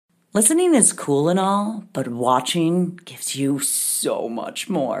Listening is cool and all, but watching gives you so much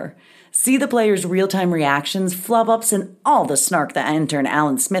more. See the players' real-time reactions, flub-ups, and all the snark that intern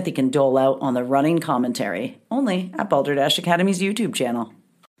Alan Smithy can dole out on the running commentary, only at Balderdash Academy's YouTube channel.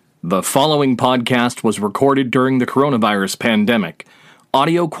 The following podcast was recorded during the coronavirus pandemic.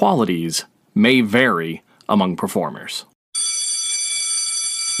 Audio qualities may vary among performers.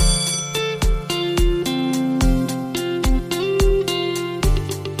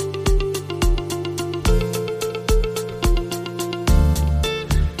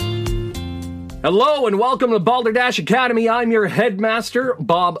 Hello and welcome to Balderdash Academy. I'm your headmaster,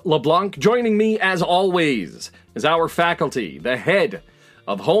 Bob LeBlanc. Joining me, as always, is our faculty, the head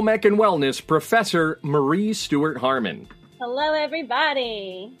of Home Ec and Wellness, Professor Marie Stewart-Harmon. Hello,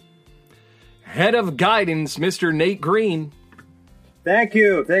 everybody. Head of Guidance, Mr. Nate Green. Thank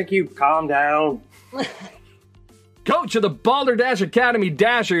you. Calm down. Coach of the Balderdash Academy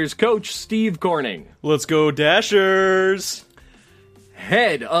Dashers, Coach Steve Corning. Let's go Dashers!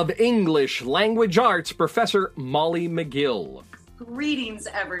 Head of English Language Arts, Professor Molly McGill. Greetings,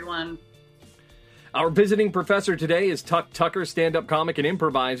 everyone. Our visiting professor today is Tuck Tucker, stand-up comic and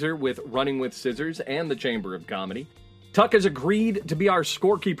improviser with Running with Scissors and the Chamber of Comedy. Tuck has agreed to be our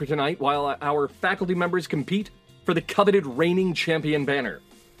scorekeeper tonight while our faculty members compete for the coveted reigning champion banner.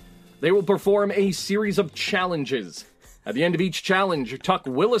 They will perform a series of challenges. At the end of each challenge, Tuck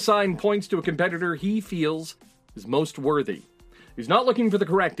will assign points to a competitor he feels is most worthy. He's not looking for the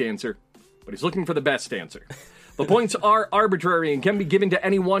correct answer, but he's looking for the best answer. The points are arbitrary and can be given to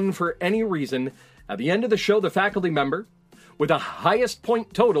anyone for any reason. At the end of the show, the faculty member with the highest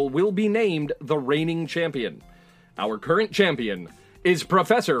point total will be named the reigning champion. Our current champion is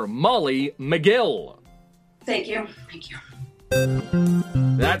Professor Molly McGill. Thank you.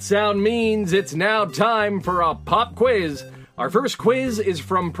 That sound means it's now time for a pop quiz. Our first quiz is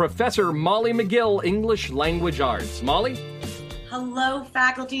from Professor Molly McGill, English Language Arts. Molly? Hello,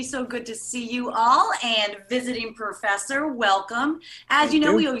 faculty. So good to see you all. And visiting professor, welcome. As you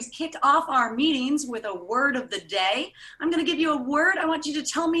know, we always kick off our meetings with a word of the day. I'm going to give you a word. I want you to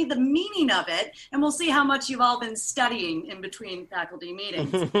tell me the meaning of it, and we'll see how much you've all been studying in between faculty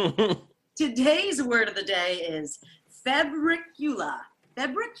meetings. Today's word of the day is febricula.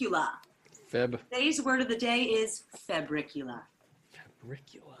 Today's word of the day is febricula.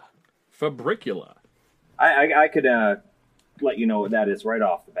 Febricula. I could let you know what that is right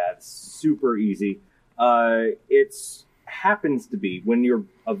off the bat. It's super easy. It happens to be when you're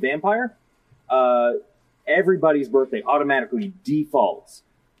a vampire, everybody's birthday automatically defaults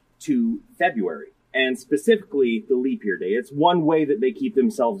to February, and specifically the leap year day. It's one way that they keep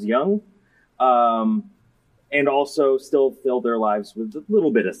themselves young, and also still fill their lives with a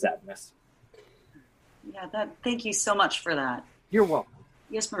little bit of sadness. Yeah, thank you so much for that. You're welcome.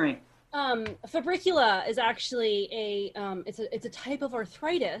 Yes, Marie. Febricula is actually it's a type of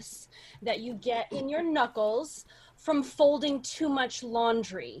arthritis that you get in your knuckles from folding too much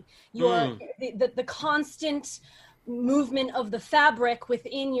laundry. The constant movement of the fabric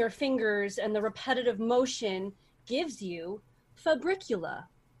within your fingers and the repetitive motion gives you febricula.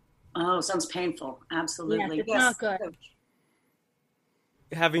 Oh, sounds painful. Absolutely. Yes, it's not good.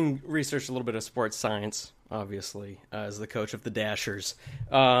 Having researched a little bit of sports science, obviously, as the coach of the Dashers,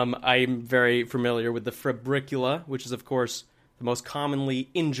 I'm very familiar with the febricula, which is, of course, the most commonly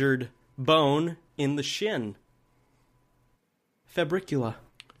injured bone in the shin. Febricula.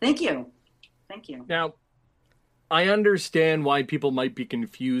 Thank you. Now, I understand why people might be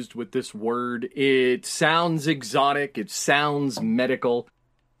confused with this word. It sounds exotic. It sounds medical.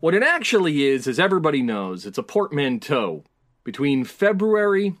 What it actually is, as everybody knows, it's a portmanteau between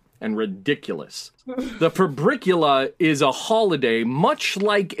February and ridiculous. The febricula is a holiday much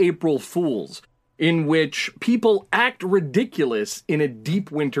like April Fool's, in which people act ridiculous in a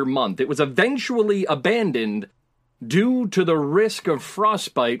deep winter month. It was eventually abandoned due to the risk of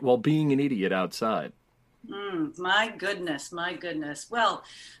frostbite while being an idiot outside. My goodness. Well,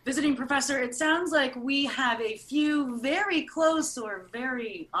 visiting professor, it sounds like we have a few very close or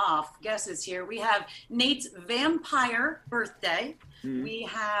very off guesses here. We have Nate's vampire birthday. We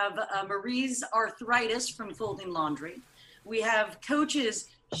have Marie's arthritis from folding laundry. We have Coach's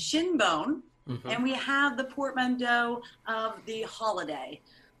shin bone. And we have the portmanteau of the holiday.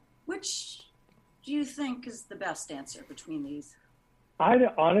 Which do you think is the best answer between these?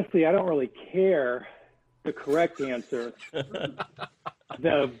 Honestly, I don't really care the correct answer.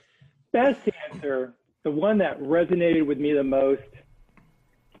 The best answer, the one that resonated with me the most,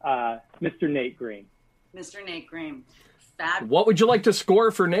 Mr. Nate Green. Mr. Nate Green. What would you like to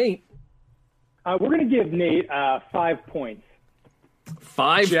score for Nate? We're going to give Nate 5 points.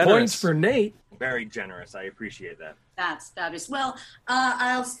 5 Generous. points for Nate. Very generous. I appreciate that. That's fabulous. Well,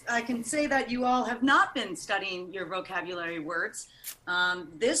 I can say that you all have not been studying your vocabulary words.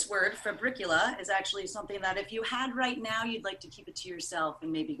 This word, fabricula, is actually something that if you had right now, you'd like to keep it to yourself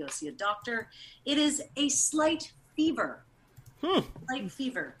and maybe go see a doctor. It is a slight fever. Slight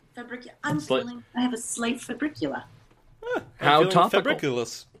fever. Fabricula. I have a slight fabricula. How feeling topical.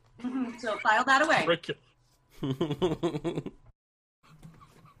 fabriculous. So file that away.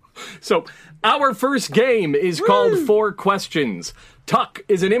 So, our first game is called 4 Questions. Tuck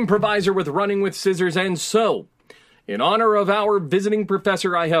is an improviser with Running with Scissors, and so, in honor of our visiting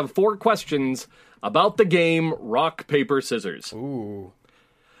professor, I have 4 questions about the game Rock, Paper, Scissors. Ooh.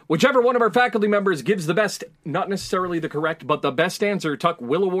 Whichever one of our faculty members gives the best, not necessarily the correct, but the best answer, Tuck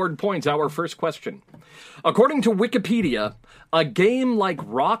will award points. Our first question. According to Wikipedia, a game like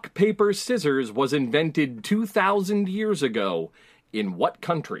Rock, Paper, Scissors was invented 2,000 years ago. In what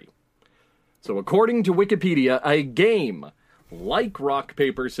country? So according to Wikipedia, a game like Rock,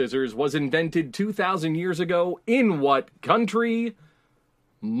 Paper, Scissors was invented 2,000 years ago. In what country?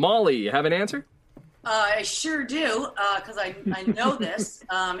 Molly, have an answer? I sure do, because I know this.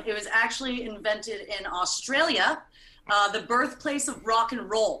 It was actually invented in Australia, the birthplace of rock and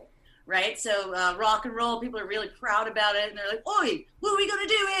roll, right? So rock and roll, people are really proud about it, and they're like, oi, what are we going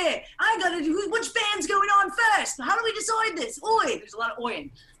to do here? I got to do, which band's going on first? How do we decide this? Oi, there's a lot of oing,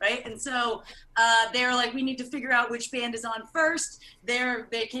 right? And so they're like, we need to figure out which band is on first.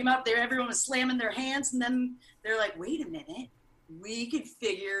 They came up there, everyone was slamming their hands, and then they're like, wait a minute, we could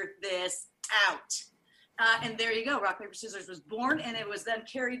figure this out. And there you go. Rock, Paper, Scissors was born, and it was then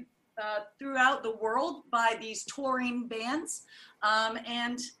carried throughout the world by these touring bands.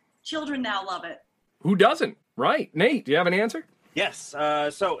 And children now love it. Who doesn't? Right. Nate, do you have an answer? Yes.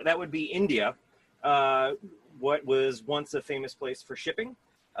 So that would be India, what was once a famous place for shipping.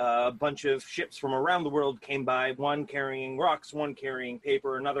 A bunch of ships from around the world came by, one carrying rocks, one carrying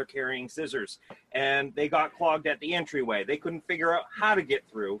paper, another carrying scissors. And they got clogged at the entryway. They couldn't figure out how to get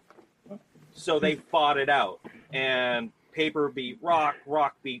through. So they fought it out, and paper beat rock,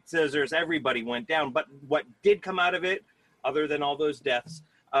 rock beat scissors, everybody went down. But what did come out of it, other than all those deaths,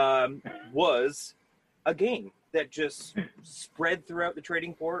 was a game that just spread throughout the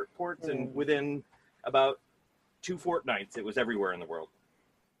trading ports, and within about 2 fortnights, it was everywhere in the world.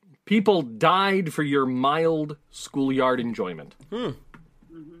 People died for your mild schoolyard enjoyment.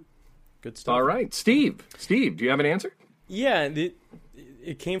 Good stuff. All right. Steve, do you have an answer? Yeah,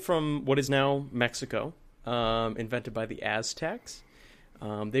 it came from what is now Mexico, invented by the Aztecs.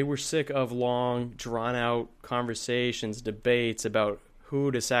 They were sick of long, drawn-out conversations, debates about who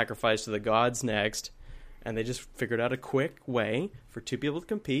to sacrifice to the gods next, and they just figured out a quick way for 2 people to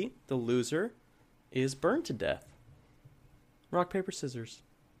compete. The loser is burned to death. Rock, paper, scissors.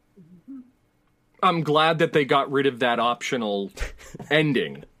 I'm glad that they got rid of that optional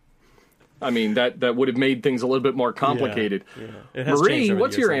ending. I mean, that would have made things a little bit more complicated. It has changed Marie, over the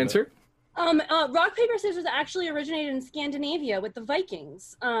what's years your a little answer? bit. Rock, paper, scissors actually originated in Scandinavia with the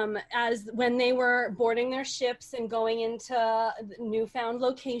Vikings. As when they were boarding their ships and going into newfound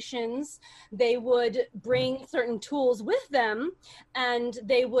locations, they would bring certain tools with them, and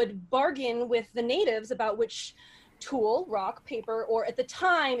they would bargain with the natives about which tool, rock, paper, or at the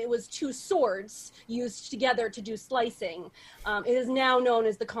time it was 2 swords used together to do slicing. It is now known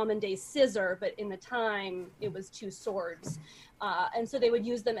as the common day scissor, but in the time it was 2 swords. And so they would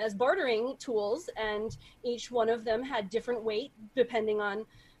use them as bartering tools, and each one of them had different weight depending on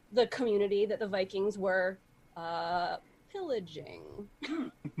the community that the Vikings were pillaging.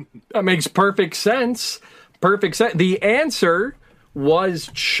 That makes perfect sense. The answer was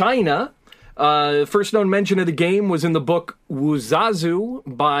China. First known mention of the game was in the book Wuzazu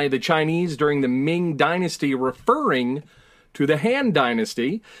by the Chinese during the Ming Dynasty, referring to the Han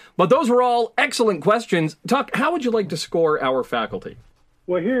Dynasty. But those were all excellent questions. Tuck, how would you like to score our faculty?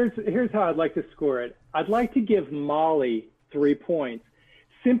 Well, here's how I'd like to score it. I'd like to give Molly 3 points,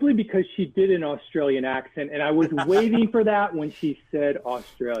 simply because she did an Australian accent, and I was waiting for that when she said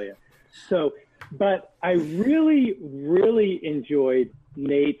Australia. So, but I really, really enjoyed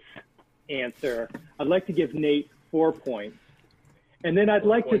Nate's answer. I'd like to give Nate 4 points, and then I'd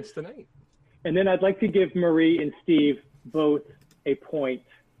like to give Marie and Steve both a point,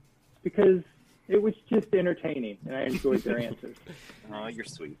 because it was just entertaining and I enjoyed their answers. Oh, you're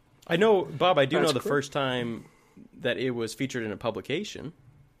sweet. I know, Bob, I do That's know the correct. first time that it was featured in a publication.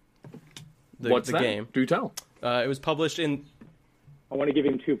 What's the that? game? Do tell. It was published in... I want to give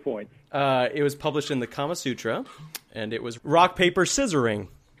him 2 points. It was published in the Kama Sutra, and it was rock, paper, scissoring.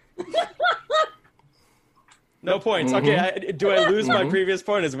 No points. Okay, do I lose my previous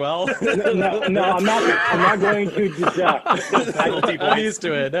point as well? No, I'm not going to deduct. I'm used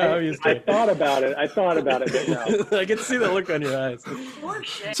to it. No, I'm used to I it. thought about it, but no. I can see the look on your eyes.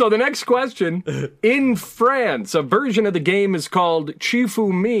 So the next question. In France, a version of the game is called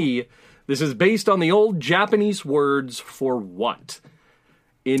Chifumi. This is based on the old Japanese words for what?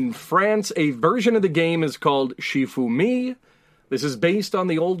 In France, a version of the game is called Shifumi. This is based on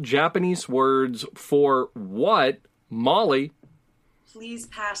the old Japanese words for what? Molly? Please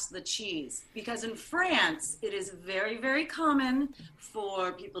pass the cheese. Because in France, it is very, very common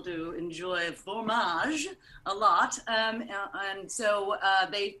for people to enjoy fromage a lot. And so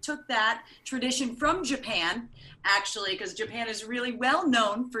they took that tradition from Japan, actually, because Japan is really well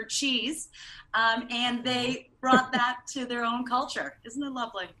known for cheese. And they brought that to their own culture. Isn't it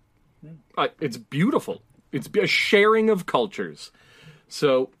lovely? It's beautiful. It's a sharing of cultures.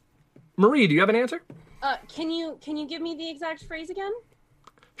 So, Marie, do you have an answer? Can you give me the exact phrase again?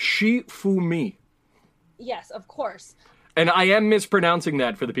 Shifumi. Yes, of course. And I am mispronouncing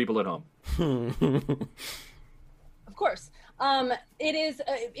that for the people at home. Of course. It is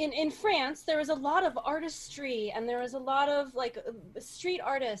in France. There is a lot of artistry, and there is a lot of street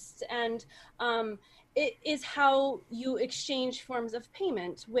artists, and it is how you exchange forms of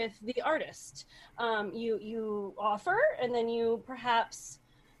payment with the artist. You offer, and then you perhaps,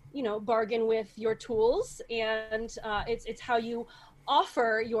 bargain with your tools, and it's how you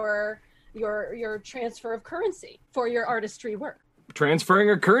offer your transfer of currency for your artistry work. Transferring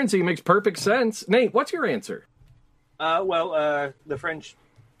a currency makes perfect sense. Nate, what's your answer? The French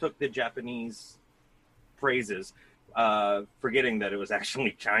took the Japanese phrases, forgetting that it was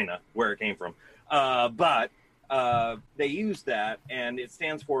actually China where it came from. But they used that, and it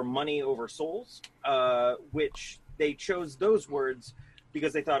stands for money over souls, which they chose those words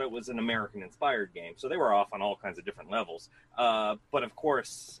because they thought it was an American-inspired game. So they were off on all kinds of different levels. But of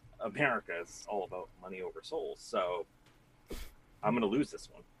course, America is all about money over souls. So I'm going to lose this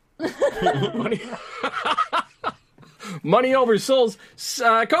one. Money over souls.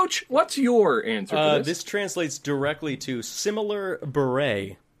 Coach, what's your answer for this? This translates directly to similar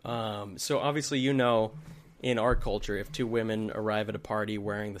beret. So obviously, in our culture, if two women arrive at a party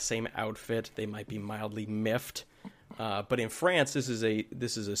wearing the same outfit, they might be mildly miffed. But in France, this is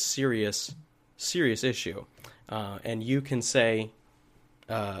a serious issue, and you can say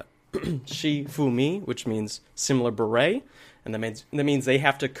 "shi fu mi," which means similar beret, and that means they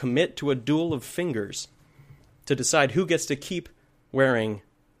have to commit to a duel of fingers to decide who gets to keep wearing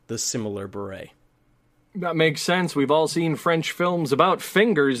the similar beret. That makes sense. We've all seen French films about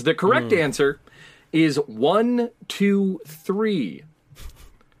fingers. The correct answer is 1, 2, 3.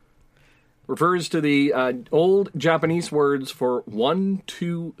 Refers to the old Japanese words for 1,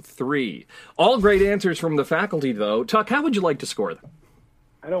 2, 3. All great answers from the faculty, though. Tuck, how would you like to score them?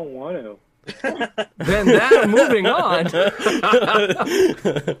 I don't want to. Then moving on.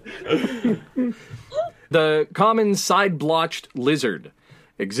 The common side-blotched lizard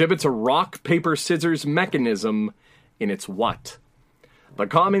exhibits a rock, paper, scissors mechanism in its what? The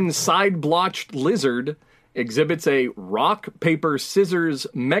common side-blotched lizard exhibits a rock, paper, scissors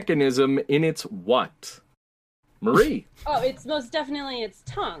mechanism in its what? Marie. Oh, it's most definitely its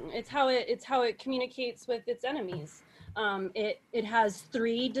tongue. It's how it communicates with its enemies. It has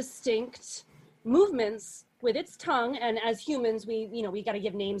 3 distinct movements with its tongue, and as humans, we got to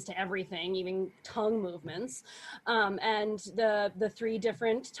give names to everything, even tongue movements. And the 3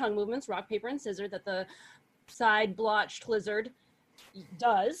 different tongue movements, rock, paper, and scissor, that the side-blotched lizard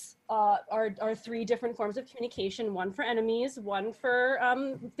does are 3 different forms of communication: one for enemies, one for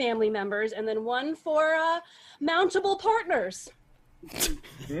family members, and then one for mountable partners. That's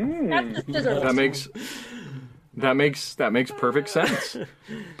the scissor. That makes perfect sense.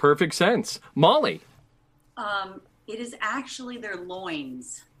 Perfect sense. Molly. It is actually their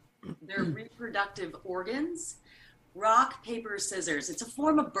loins, their reproductive organs. Rock, paper, scissors. It's a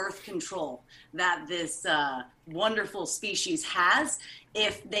form of birth control that this wonderful species has.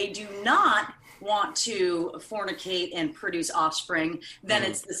 If they do not want to fornicate and produce offspring, then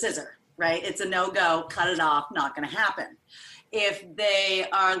it's the scissor, right? It's a no-go, cut it off, not going to happen. If they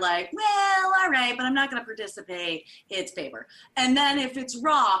are like, well, all right, but I'm not going to participate, it's paper. And then if it's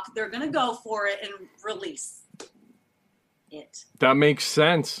rock, they're going to go for it and release it. That makes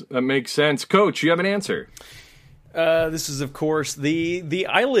sense. Coach, you have an answer. This is, of course, the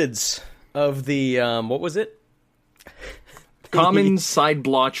eyelids of the, what was it? Common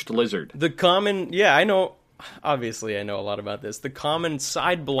side-blotched lizard. The common, yeah, I know, obviously I know a lot about this. The common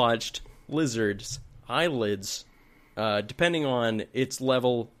side-blotched lizard's eyelids, depending on its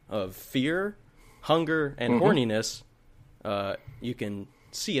level of fear hunger and horniness, you can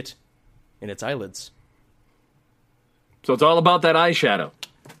see it in its eyelids. So it's all about that eyeshadow.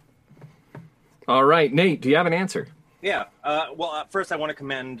 All right, Nate, do you have an answer? Yeah. First I want to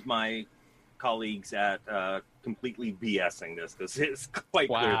commend my colleagues at completely BSing this, because it's quite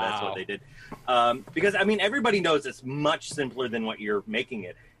clear that's what they did. Because, I mean, everybody knows it's much simpler than what you're making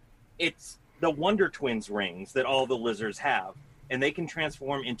it. It's the Wonder Twins rings that all the lizards have, and they can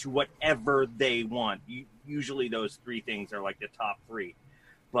transform into whatever they want. Usually those three things are like the top three.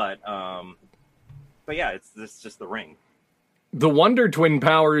 But yeah, it's just the ring. The Wonder Twin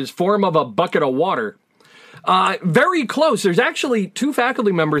powers form of a bucket of water. Very close. There's actually 2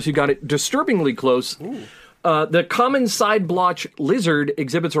 faculty members who got it disturbingly close. The common side blotch lizard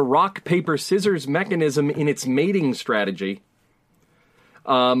exhibits a rock, paper, scissors mechanism in its mating strategy.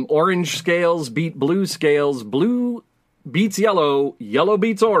 Orange scales beat blue scales. Blue beats yellow. Yellow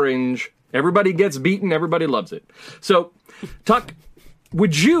beats orange. Everybody gets beaten. Everybody loves it. So, Tuck,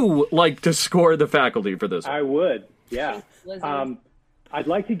 would you like to score the faculty for this one? I would, yeah. I'd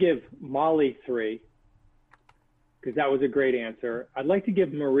like to give Molly 3, because that was a great answer. I'd like to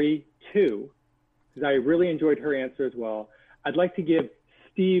give Marie 2, because I really enjoyed her answer as well. I'd like to give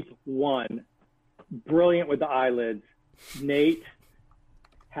Steve 1, brilliant with the eyelids. Nate,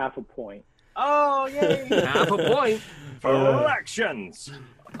 half a point. Oh, yay! Half a point. Elections.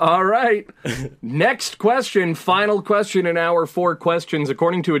 All right. Next question, final question in our 4 questions.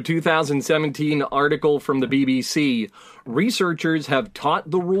 According to a 2017 article from the BBC, researchers have taught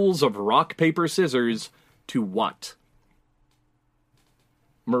the rules of rock, paper, scissors to what?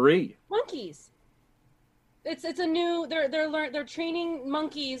 Marie. Monkeys. It's a new. They're training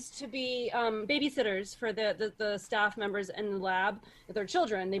monkeys to be babysitters for the staff members in the lab. Their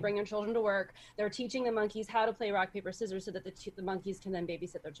children. They bring their children to work. They're teaching the monkeys how to play rock, paper, scissors so that the monkeys can then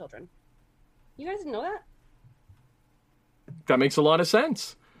babysit their children. You guys didn't know that? That makes a lot of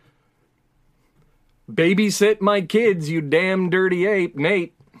sense. Babysit my kids, you damn dirty ape,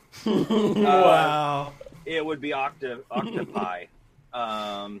 Nate. Wow. It would be octopi.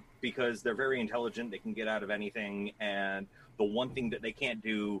 Because they're very intelligent, they can get out of anything, and the one thing that they can't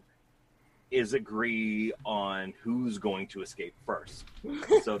do is agree on who's going to escape first.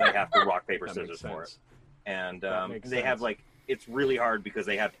 So they have to rock, paper, scissors for it. And they have, like, it's really hard because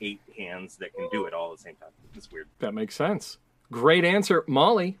they have 8 hands that can do it all at the same time. It's weird. That makes sense. Great answer.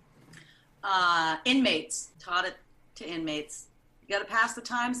 Molly. Inmates. Taught it to inmates. You got to pass the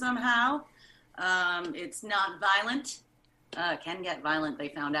time somehow. It's not violent. Can get violent, they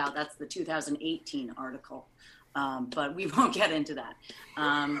found out. That's the 2018 article. But we won't get into that.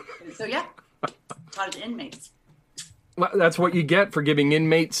 So, yeah, taught it to inmates. Well, that's what you get for giving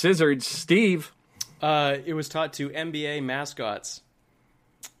inmates scissors. Steve? It was taught to NBA mascots.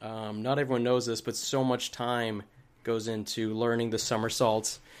 Not everyone knows this, but so much time goes into learning the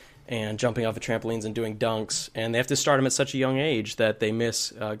somersaults and jumping off of trampolines and doing dunks. And they have to start them at such a young age that they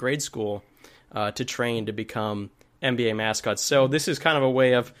miss grade school to train to become NBA mascots. So this is kind of a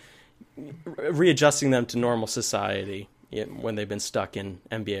way of readjusting them to normal society when they've been stuck in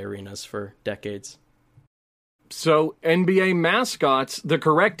NBA arenas for decades. So NBA mascots, the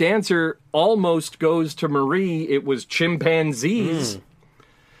correct answer almost goes to Marie. It was chimpanzees.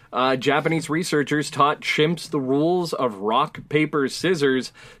 Japanese researchers taught chimps the rules of rock, paper,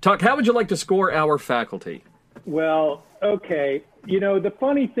 scissors. Tuck, how would you like to score our faculty? Well, okay. You know, the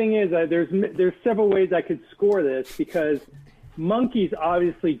funny thing is there's several ways I could score this, because monkeys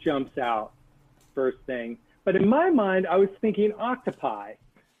obviously jumps out first thing. But in my mind, I was thinking octopi.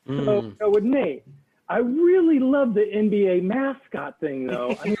 So with Nate, I really love the NBA mascot thing,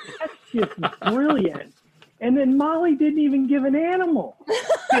 though. I mean, that's just brilliant. And then Molly didn't even give an animal.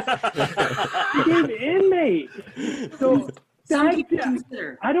 She gave inmates. So I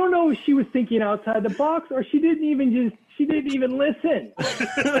don't know if she was thinking outside the box or she didn't even listen.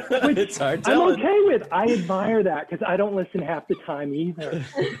 Which It's hard I'm telling. okay with. I admire that because I don't listen half the time either.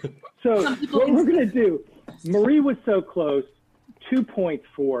 So what we're going to do, Marie was so close, 2 points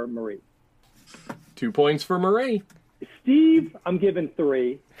for Marie. 2 points for Marie. Steve, I'm giving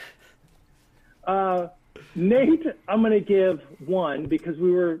 3. Nate, I'm going to give 1 because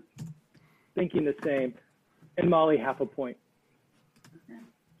we were thinking the same. And Molly, half a point.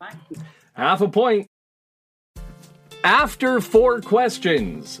 Fine. Half a point. After 4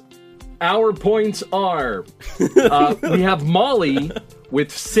 questions, our points are, we have Molly with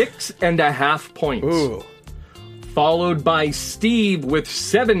 6.5 points. Ooh. Followed by Steve with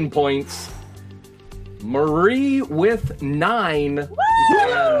 7 points. Marie with 9. And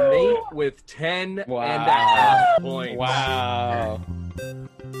Nate with 10.5 points. Wow.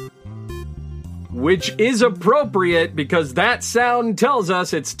 which is appropriate because that sound tells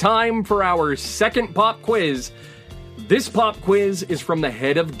us it's time for our second pop quiz. This pop quiz is from the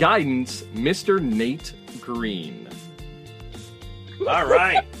head of guidance, Mr. Nate Green. All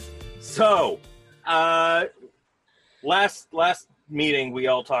right. So, last meeting, we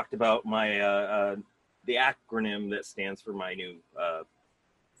all talked about my the acronym that stands for my new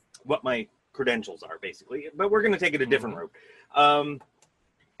what my credentials are, basically. But we're going to take it a different route.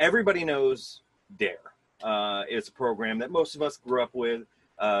 Everybody knows DARE. It's a program that most of us grew up with.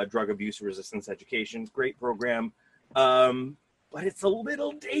 Drug abuse resistance education, great program. But it's a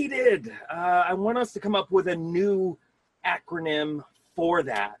little dated. I want us to come up with a new acronym for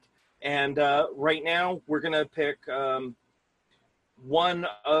that. And right now, we're going to pick one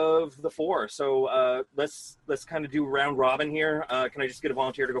of the four. So let's kind of do round robin here. Can I just get a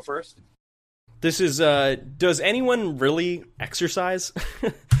volunteer to go first? This is, does anyone really exercise?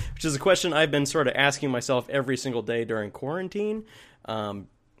 Which is a question I've been sort of asking myself every single day during quarantine. I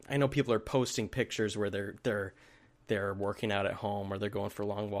know people are posting pictures where they're working out at home, or they're going for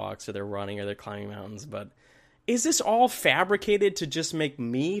long walks, or they're running, or they're climbing mountains. But is this all fabricated to just make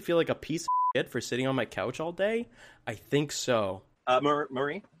me feel like a piece of shit for sitting on my couch all day? I think so.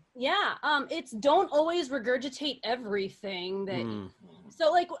 Marie? Yeah, it's don't always regurgitate everything that. So,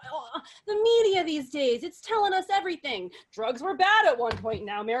 like, the media these days, it's telling us everything. Drugs were bad at one point.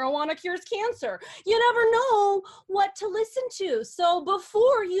 Now marijuana cures cancer. You never know what to listen to. So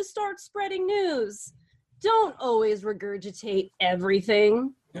before you start spreading news, don't always regurgitate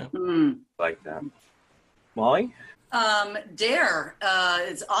everything. Yeah. Like that. Molly? DARE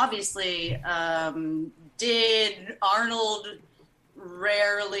is obviously, did Arnold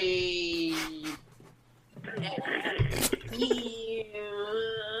rarely...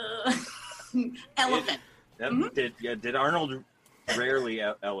 Elephant. Did Arnold rarely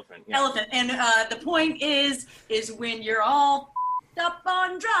elephant? Yeah. Elephant. And the point is when you're all up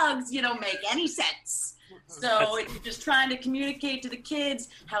on drugs, you don't make any sense. So if you're just trying to communicate to the kids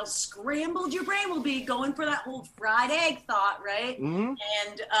how scrambled your brain will be going for that whole fried egg thought, right? Mm-hmm.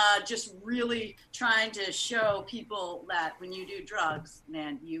 And just really trying to show people that when you do drugs,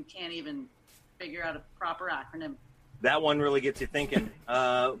 man, you can't even figure out a proper acronym. That one really gets you thinking.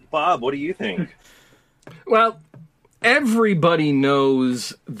 Bob, what do you think? Well, everybody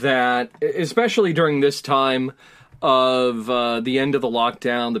knows that, especially during this time of the end of the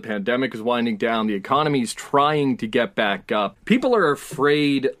lockdown, the pandemic is winding down, the economy's trying to get back up. People are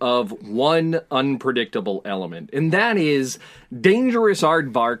afraid of one unpredictable element, and that is dangerous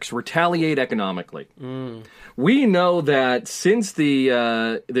aardvarks retaliate economically. We know that since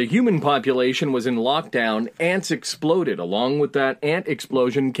the human population was in lockdown, ants exploded. Along with that ant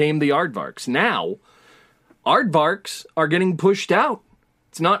explosion came the aardvarks. Now, aardvarks are getting pushed out.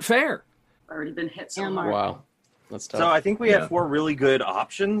 It's not fair. Already been hit so hard. Wow. That's tough. So I think we have four really good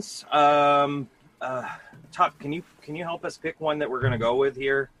options. Tuck, can you help us pick one that we're going to go with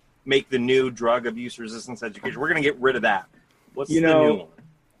here? Make the new drug abuse resistance education. We're going to get rid of that. What's the new one?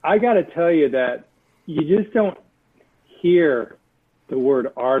 I got to tell you that you just don't hear the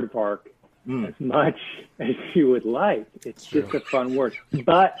word aardvark as much as you would like. It's just a fun word,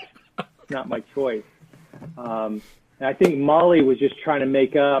 but it's not my choice. And I think Molly was just trying to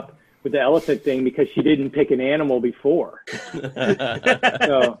make up with the elephant thing because she didn't pick an animal before.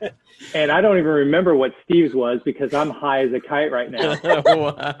 So, and I don't even remember what Steve's was because I'm high as a kite right now.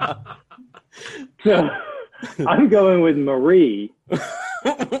 Wow. So I'm going with Marie.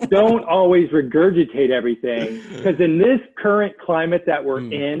 Don't always regurgitate everything, because in this current climate that we're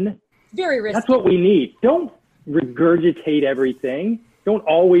in, Very risky. that's what we need. Don't regurgitate everything. Don't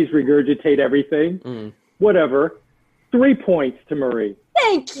always regurgitate everything. Whatever. 3 points to Marie.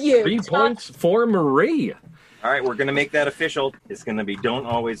 Thank you. 3 points for Marie. All right, we're going to make that official. It's going to be don't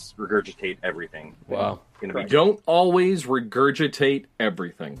always regurgitate everything. Wow. It's gonna be Don't always regurgitate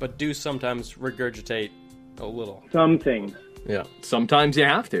everything. But do sometimes regurgitate a little. Some things. Yeah. Sometimes you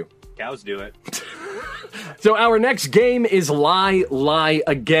have to. cows do it. So our next game is Lie, Lie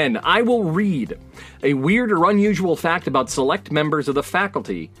Again. I will read a weird or unusual fact about select members of the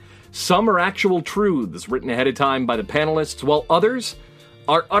faculty. Some are actual truths written ahead of time by the panelists, while others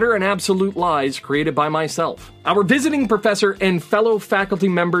are utter and absolute lies created by myself. Our visiting professor and fellow faculty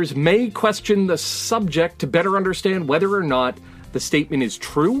members may question the subject to better understand whether or not the statement is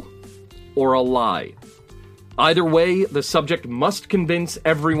true or a lie. Either way, the subject must convince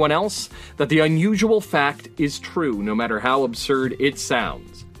everyone else that the unusual fact is true, no matter how absurd it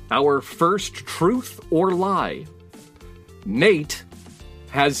sounds. Our first truth or lie. Nate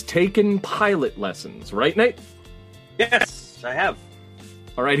has taken pilot lessons, right, Nate? Yes, I have.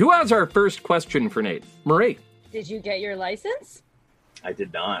 All right, who has our first question for Nate? Marie. Did you get your license? I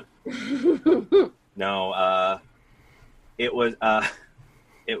did not. No, it was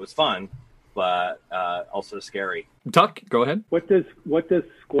fun, but also scary. Tuck, go ahead. What does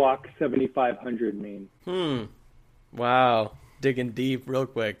Squawk 7500 mean? Wow. Digging deep real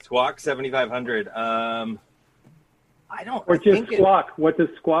quick. Squawk 7500. I don't. Or I just think Squawk. What does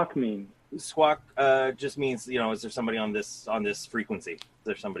Squawk mean? Squawk just means, is there somebody on this frequency? Is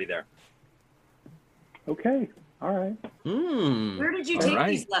there somebody there? Okay. All right. Where did you take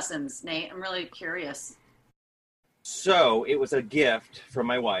these lessons, Nate? I'm really curious. So it was a gift from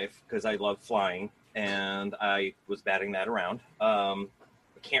my wife because I love flying, and I was batting that around. I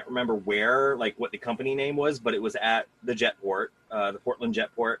can't remember where, like what the company name was, but it was at the jetport, the Portland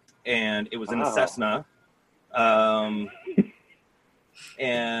jetport, and it was in a Cessna.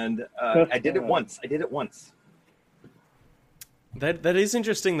 And I did it once. That is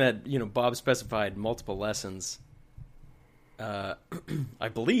interesting that, Bob specified multiple lessons. I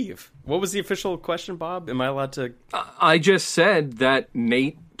believe. What was the official question, Bob? Am I allowed to? I just said that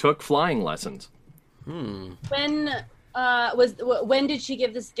Nate took flying lessons. When did she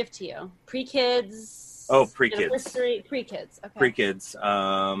give this gift to you? Pre-kids? Oh, pre-kids. Anniversary? Pre-kids. Okay. Pre-kids.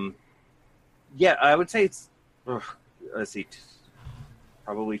 Yeah, I would say it's, let's see,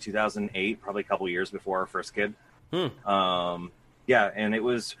 probably 2008, probably a couple years before our first kid. Yeah, and it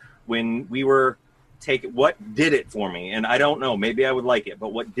was when we were what did it for me, and I don't know, maybe I would like it,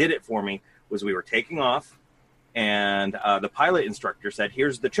 but what did it for me was we were taking off, and the pilot instructor said,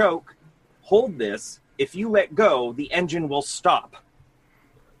 here's the choke, hold this, if you let go, the engine will stop.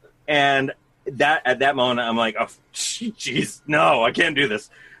 And that at that moment, I'm like, oh, jeez, no, I can't do this.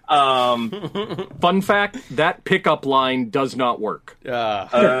 Fun fact, that pickup line does not work.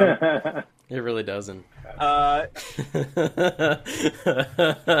 It really doesn't. So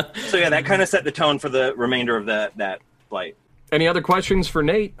yeah, that kind of set the tone for the remainder of that flight. Any other questions for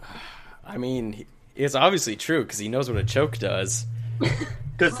Nate? I mean, it's obviously true because he knows what a choke does.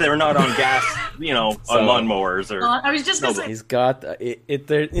 Because they're not on gas, on lawnmowers or. I was just going to say. He's got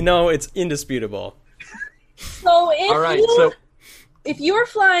it's indisputable. So if if you're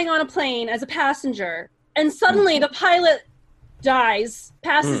flying on a plane as a passenger and suddenly the pilot dies,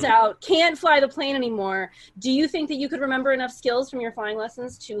 passes out, can't fly the plane anymore, do you think that you could remember enough skills from your flying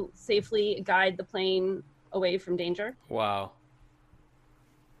lessons to safely guide the plane away from danger? Wow.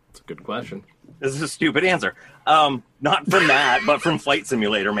 That's a good question. This is a stupid answer. Not from that, but from Flight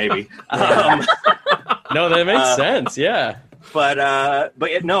Simulator, maybe. No, that makes sense. Yeah. But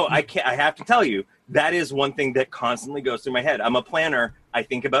no, I can't. I have to tell you, that is one thing that constantly goes through my head. I'm a planner. I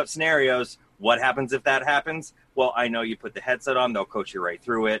think about scenarios. What happens if that happens? Well, I know you put the headset on, they'll coach you right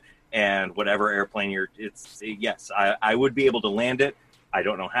through it. And whatever airplane yes, I would be able to land it. I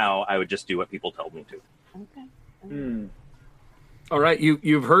don't know how. I would just do what people told me to. Okay. All right,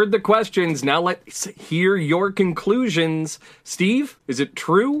 you've heard the questions. Now let's hear your conclusions. Steve, is it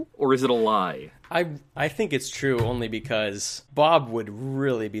true or is it a lie? I think it's true only because Bob would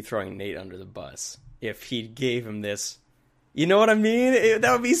really be throwing Nate under the bus if he gave him this. You know what I mean?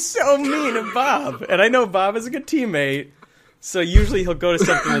 That would be so mean of Bob. And I know Bob is a good teammate, so usually he'll go to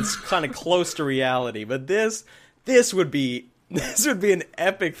something that's kind of close to reality. But this would be an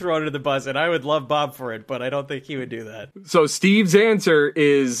epic throw under the bus, and I would love Bob for it, but I don't think he would do that. So Steve's answer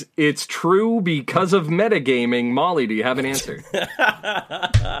is it's true because of metagaming. Molly, do you have an answer?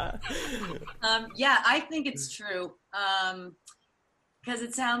 Yeah, I think it's true. Because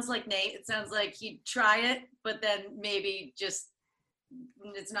it sounds like Nate. It sounds like he'd try it, but then maybe just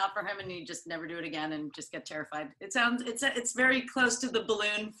it's not for him, and he'd just never do it again and just get terrified. It's very close to the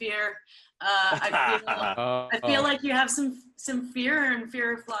balloon fear. I feel like you have some fear and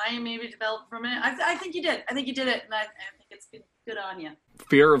fear of flying maybe developed from it. I think you did. I think you did it, and I think it's good on you.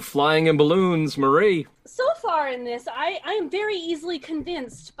 Fear of flying in balloons, Marie. So far in this, I am very easily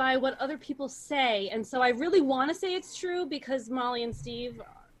convinced by what other people say, and so I really want to say it's true because Molly and Steve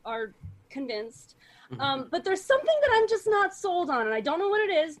are convinced. But there's something that I'm just not sold on, and I don't know what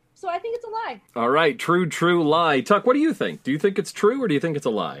it is, so I think it's a lie. All right, true, lie. Tuck, what do you think? Do you think it's true, or do you think it's a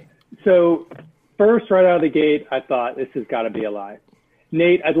lie? So first, right out of the gate, I thought this has got to be a lie.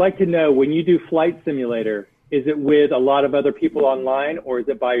 Nate, I'd like to know, when you do Flight Simulator, is it with a lot of other people online, or is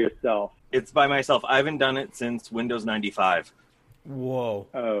it by yourself? It's by myself. I haven't done it since Windows 95. Whoa.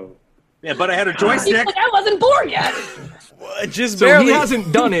 Oh. Yeah, but I had a joystick. I wasn't born yet. Just so barely. He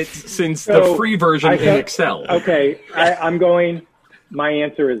hasn't done it since the free version in Excel. Okay, my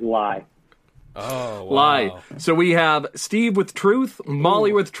answer is lie. Oh, wow. Lie. So we have Steve with truth,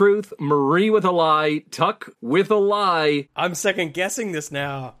 Molly with truth, Marie with a lie, Tuck with a lie. I'm second guessing this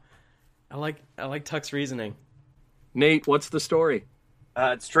now. I like Tuck's reasoning. Nate, what's the story?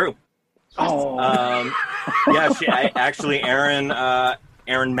 It's true. Oh,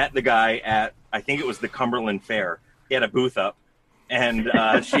 Aaron met the guy at, I think it was the Cumberland Fair. He had a booth up, and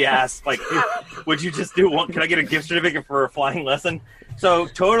she asked, like, would you just do one? Can I get a gift certificate for a flying lesson? So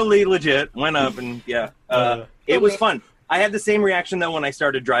totally legit. Went up, and it was fun. I had the same reaction, though, when I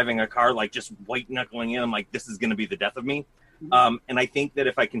started driving a car, like just white-knuckling in. I'm like, this is going to be the death of me. And I think that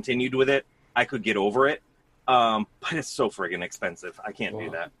if I continued with it, I could get over it. But it's so friggin' expensive. I can't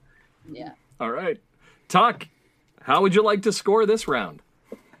do that. Yeah. All right. Tuck, how would you like to score this round?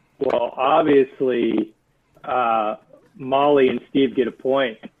 well, obviously, Molly and Steve get a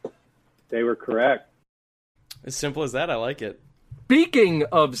point. They were correct. As simple as that, I like it. Speaking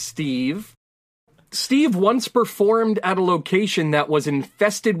of Steve, Steve once performed at a location that was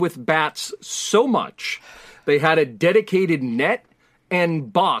infested with bats so much they had a dedicated net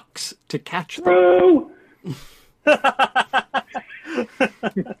and box to catch them. Oh!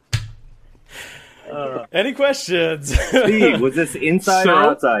 Any questions? Steve, was this inside or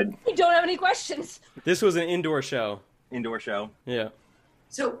outside? We don't have any questions. This was an indoor show. Indoor show. Yeah.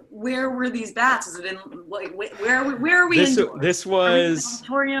 So where were these bats? Is it in like where are we indoor? This Are we in the was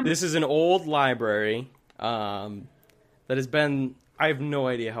auditorium? this is an old library that has been, I have no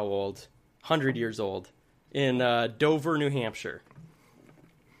idea how old, 100 years old, in Dover, New Hampshire.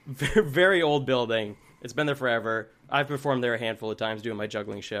 Very, very old building. It's been there forever. I've performed there a handful of times doing my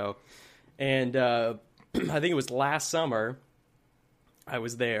juggling show. And I think it was last summer I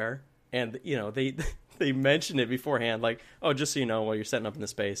was there, and you know they mentioned it beforehand, like, oh, just so you know, while you're setting up in the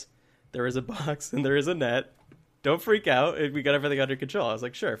space, there is a box and there is a net. Don't freak out. We got everything under control. I was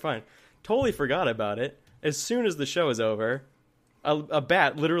like, sure, fine. Totally forgot about it. As soon as the show is over, a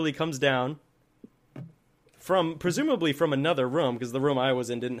bat literally comes down from, presumably from another room, because the room I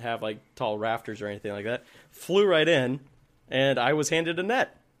was in didn't have like tall rafters or anything like that, flew right in, and I was handed a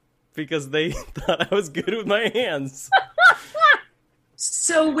net because they thought I was good with my hands.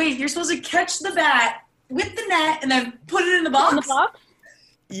 So wait, you're supposed to catch the bat with the net and then put it in the box? In the box?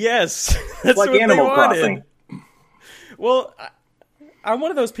 Yes. That's like what Animal they wanted. Crossing. Well, I'm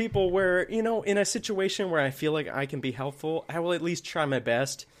one of those people where, you know, in a situation where I feel like I can be helpful, I will at least try my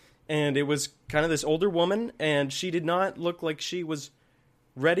best. And it was kind of this older woman, and she did not look like she was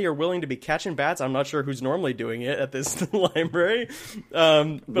ready or willing to be catching bats. I'm not sure who's normally doing it at this library.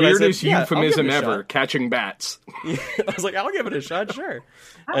 But Weirdest I said, euphemism yeah, ever, catching bats. I was like, I'll give it a shot, sure.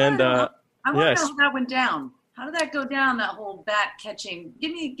 I want to know yes. how that went down. How did that go down, that whole bat catching?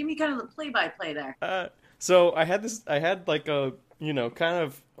 Give me kind of the play-by-play there. So I had like a, you know, kind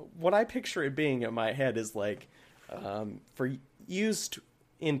of what I picture it being in my head is like for used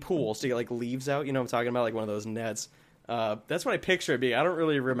in pools to get like leaves out, you know what I'm talking about, like one of those nets. That's what I picture it being. I don't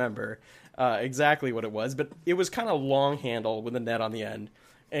really remember exactly what it was, but it was kind of long handle with a net on the end.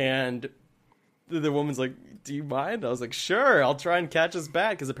 And the woman's like, do you mind? I was like, sure, I'll try and catch this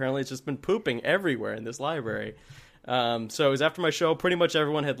bat, because apparently it's just been pooping everywhere in this library. So it was after my show. Pretty much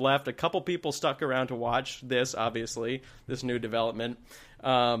everyone had left. A couple people stuck around to watch this, obviously, this new development.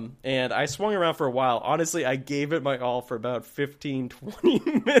 And I swung around for a while. Honestly, I gave it my all for about 15,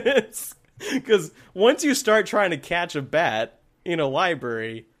 20 minutes. Because once you start trying to catch a bat in a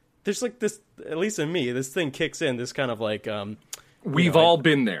library, there's like this, at least in me, this thing kicks in, this kind of like... We've all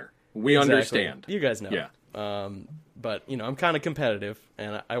been there. We understand. You guys know. Yeah. But, you know, I'm kind of competitive,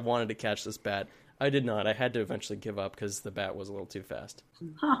 and I wanted to catch this bat. I did not. I had to eventually give up because the bat was a little too fast.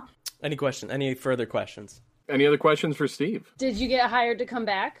 Huh. Any further questions? Any other questions for Steve? Did you get hired to come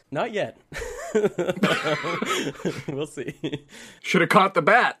back? Not yet. We'll see. Should have caught the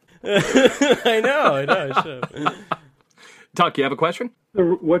bat. I know. I should have. Tuck, you have a question?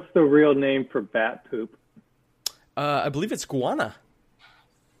 What's the real name for bat poop? I believe it's guana.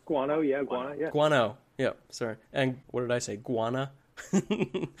 Guano, yeah, guano, yeah. Guano. Yeah, sorry. And what did I say? Guana?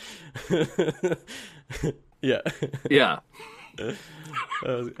 Yeah. Yeah. That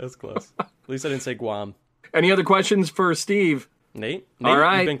was close. At least I didn't say Guam. Any other questions for Steve? Nate, All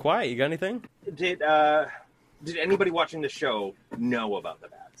right. You've been quiet. You got anything? Did anybody watching the show know about the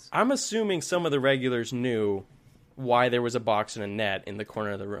bats? I'm assuming some of the regulars knew why there was a box and a net in the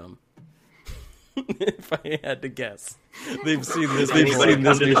corner of the room. If I had to guess, they've seen this. Did anybody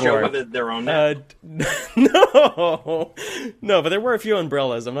come to the show before. with their own net? No, but there were a few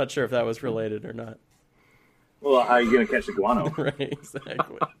umbrellas. I'm not sure if that was related or not. Well, how are you going to catch the guano? Right,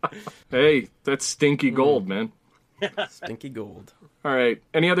 exactly. Hey, that's stinky gold, man. Stinky gold. All right.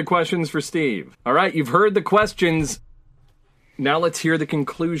 Any other questions for Steve? All right. You've heard the questions. Now let's hear the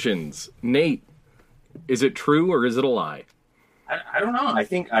conclusions. Nate, is it true or is it a lie? I don't know. I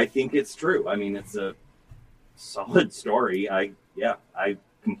think it's true. I mean, it's a solid story. I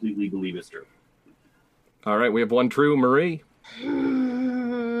completely believe it's true. All right. We have one true. Marie?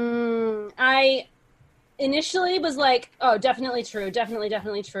 I initially was like, oh, definitely true.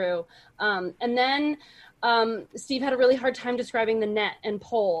 Definitely true. And then Steve had a really hard time describing the net and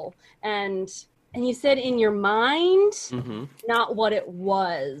pole. And you said in your mind, not what it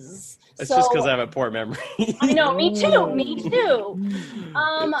was. It's just because I have a poor memory. I know, me too.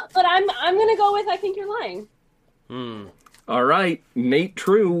 But I'm gonna go with I think you're lying. All right, Nate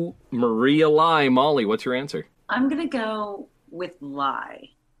true, Maria lie. Molly, what's your answer? I'm gonna go with lie.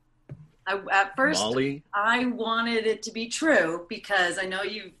 At first, Molly? I wanted it to be true because I know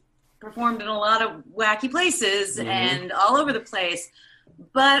you've performed in a lot of wacky places and all over the place.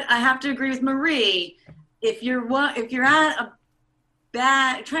 But I have to agree with Marie. If you're at a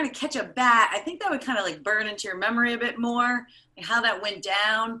bat, trying to catch a bat, I think that would kind of like burn into your memory a bit more and how that went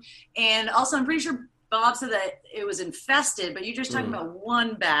down. And also, I'm pretty sure Bob said that it was infested, but you're just talking about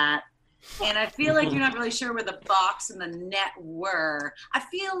one bat. And I feel like you're not really sure where the box and the net were. I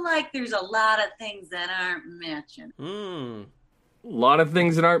feel like there's a lot of things that aren't mentioned. A lot of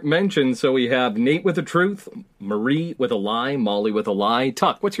things that aren't mentioned. So we have Nate with the truth, Marie with a lie, Molly with a lie.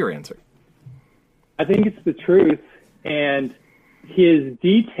 Tuck, what's your answer? I think it's the truth, and his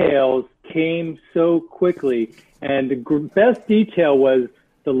details came so quickly. And the best detail was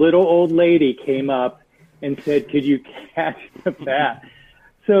the little old lady came up and said, "Could you catch the bat?"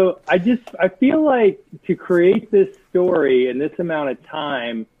 So I feel like to create this story in this amount of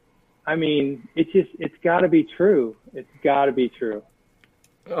time, I mean, it's got to be true. It's got to be true.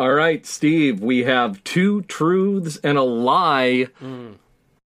 All right, Steve, we have two truths and a lie.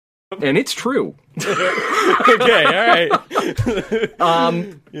 And it's true. Okay, all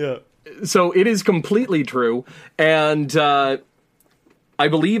right. Yeah. So it is completely true. And I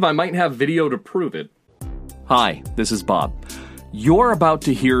believe I might have video to prove it. Hi, this is Bob. You're about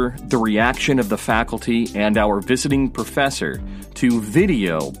to hear the reaction of the faculty and our visiting professor to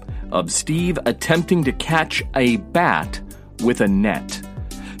video of Steve attempting to catch a bat with a net.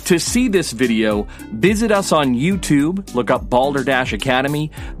 To see this video, visit us on YouTube, look up Balderdash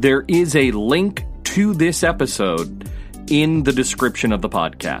Academy. There is a link to this episode in the description of the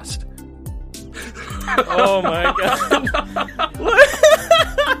podcast. Oh my god.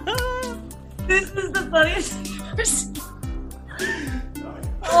 This is the funniest thing I've ever seen.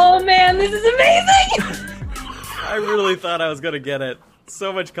 Oh man, this is amazing! I really thought I was going to get it.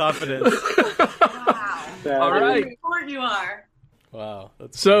 So much confidence. Wow. All right. What you are. Wow,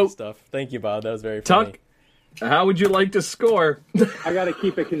 that's So- good stuff. Thank you, Bob. That was very funny. Tuck, how would you like to score? I got to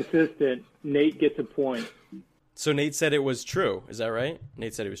keep it consistent. Nate gets a point. So Nate said it was true. Is that right?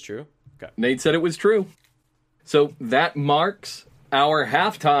 Nate said it was true? Okay. Nate said it was true. So that marks our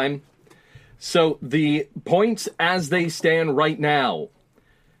halftime. So the points as they stand right now.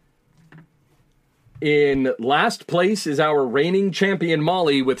 In last place is our reigning champion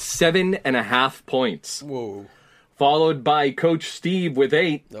Molly with 7.5 points. Whoa. Followed by Coach Steve with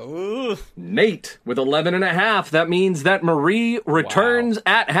 8. Ooh. Nate with 11.5. That means that Marie returns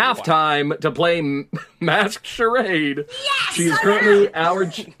at halftime to play Masked Charade. Yes! She's currently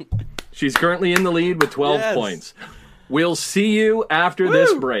she's currently in the lead with 12 Yes. points. We'll see you after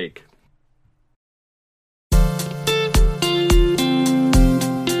this break.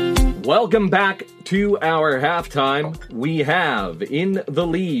 Welcome back to our halftime. We have in the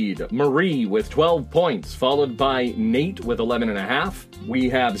lead Marie with 12 points, followed by Nate with 11.5. We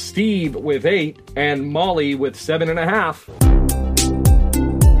have Steve with 8 and Molly with 7.5.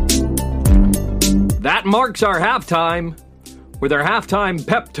 That marks our halftime. With our halftime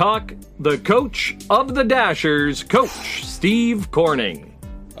pep talk, the coach of the Dashers, Coach Steve Corning.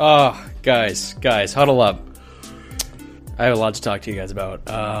 Oh, guys, huddle up. I have a lot to talk to you guys about.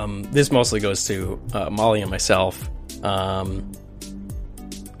 This mostly goes to Molly and myself.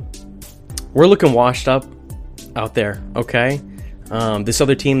 We're looking washed up out there, okay? This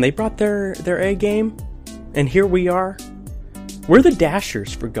other team, they brought their A game, and here we are. We're the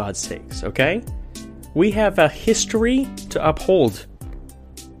Dashers, for God's sakes, okay? We have a history to uphold.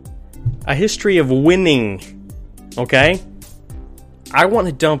 A history of winning, okay? I want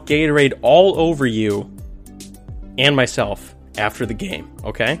to dump Gatorade all over you and myself after the game,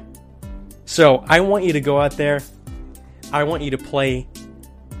 okay? So I want you to go out there. I want you to play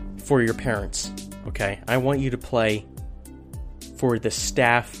for your parents, okay? I want you to play for the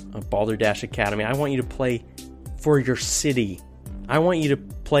staff of Balderdash Academy. I want you to play for your city. I want you to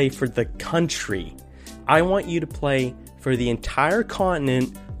play for the country. I want you to play for the entire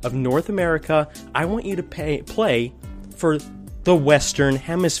continent of North America. I want you to play for the Western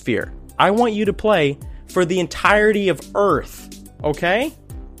Hemisphere. I want you to play for the entirety of Earth. Okay?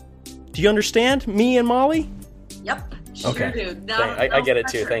 Do you understand me and Molly? Yep. Sure Okay. do. No, I get it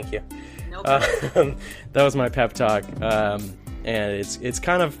too. pressure. Thank you. No pressure. That was my pep talk. And it's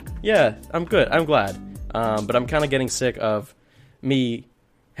kind of, yeah, I'm good. I'm glad. But I'm kind of getting sick of me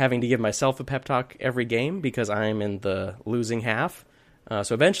having to give myself a pep talk every game because I'm in the losing half.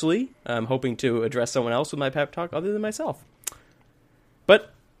 So eventually, I'm hoping to address someone else with my pep talk other than myself.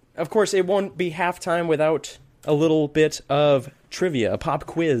 But, of course, it won't be halftime without a little bit of trivia, a pop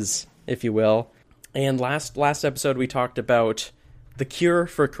quiz, if you will. And last episode, we talked about the cure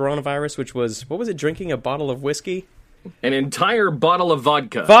for coronavirus, which was, what was it, drinking a bottle of whiskey? An entire bottle of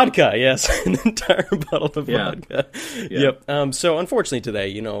vodka. Vodka, yes. An entire bottle of Yeah. vodka. Yeah. Yep. So, unfortunately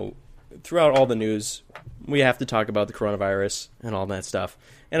today, throughout all the news, we have to talk about the coronavirus and all that stuff.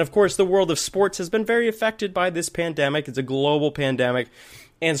 And, of course, the world of sports has been very affected by this pandemic. It's a global pandemic.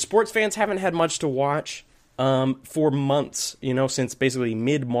 And sports fans haven't had much to watch for months, since basically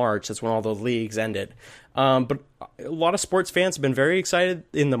mid-March. That's when all the leagues ended. But a lot of sports fans have been very excited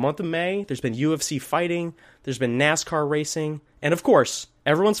in the month of May. There's been UFC fighting. There's been NASCAR racing. And, of course,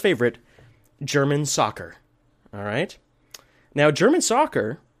 everyone's favorite, German soccer. All right? Now, German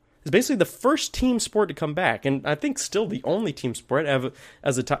soccer is basically the first team sport to come back. And I think still the only team sport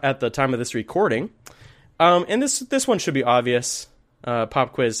at the time of this recording. And this one should be obvious.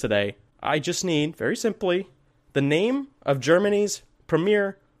 Pop quiz today. I just need, very simply, the name of Germany's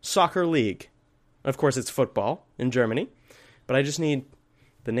premier soccer league. Of course, it's football in Germany, but I just need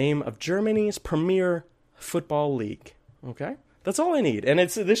the name of Germany's premier football league. Okay? That's all I need. And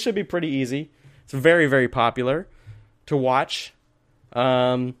this should be pretty easy. It's very, very popular to watch.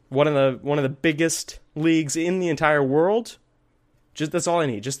 One of the biggest leagues in the entire world. That's all I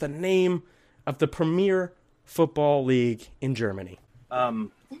need. Just the name of the premier football league in Germany.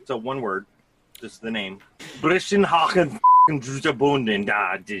 So one word, just the name. Brischenhagen Bunden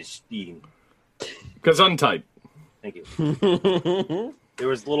da Spielen. Gesundheit. Thank you. There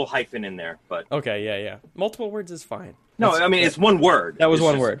was a little hyphen in there, but Okay, yeah. Multiple words is fine. no, I mean it's one word. That was It's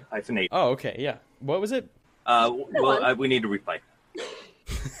one just word. Hyphenate. Oh, okay, yeah. What was it? We need to replay.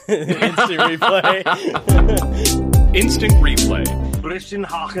 Instant replay. Instant replay.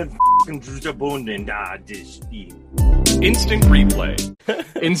 Brischenhagen Bunden da Spielen. Instant replay.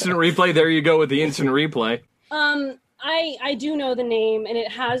 Instant replay. There you go with the instant replay. I do know the name, and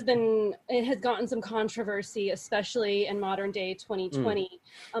it has gotten some controversy, especially in modern day 2020.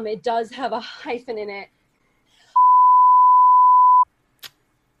 It does have a hyphen in it.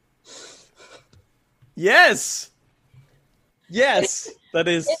 Yes, that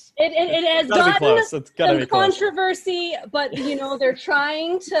is. It has Gotta be close. It's gotta some be close. controversy, but they're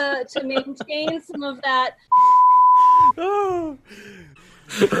trying to maintain some of that. Oh.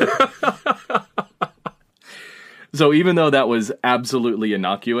 So even though that was absolutely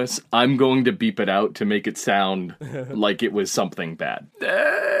innocuous, I'm going to beep it out to make it sound like it was something bad.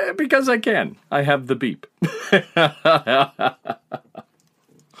 Because I can. I have the beep.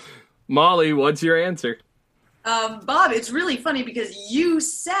 Molly, what's your answer? Bob, it's really funny because you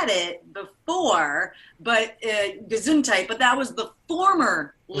said it before, but Gesundheit, but that was the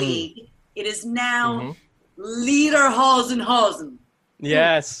former league. It is now Lederhosen.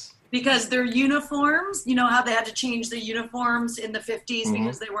 Yes. Because their uniforms, you know how they had to change the uniforms in the 50s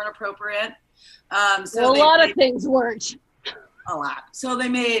because they weren't appropriate? So a lot of things weren't. A lot. So they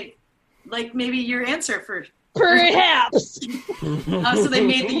made, like, maybe your answer for... Perhaps. So they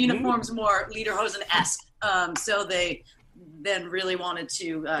made the uniforms more Lederhosen-esque. So they then really wanted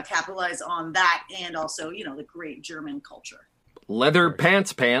to capitalize on that and also, the great German culture. Leather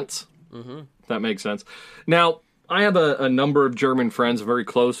pants. That makes sense. Now, I have a number of German friends, very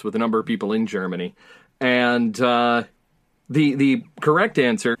close with a number of people in Germany. And the correct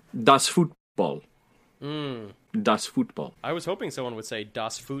answer, das Football. Das Football. I was hoping someone would say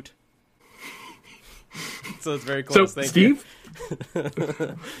Das Foot. So it's very close. So, Thank Steve? you.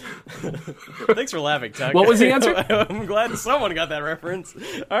 Thanks for laughing, Tuck. What was the answer? I'm glad someone got that reference.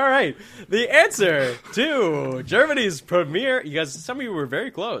 All right. The answer to Germany's premier... You guys, some of you were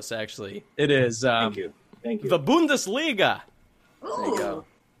very close, actually. It is... Thank you. The Bundesliga. There you go.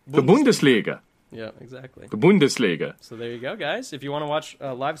 The Bundesliga. Yeah, exactly. The Bundesliga. So there you go, guys. If you want to watch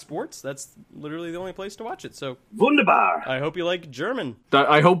live sports, that's literally the only place to watch it. So Wunderbar. I hope you like German.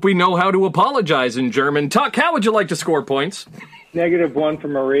 I hope we know how to apologize in German. Tuck, how would you like to score points? -1 for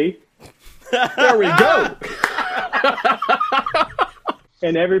Marie. There we go.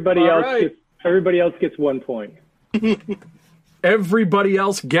 And everybody All else right. gets 1 point. Everybody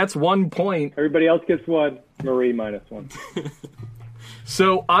else gets 1 point. Everybody else gets 1. Marie -1.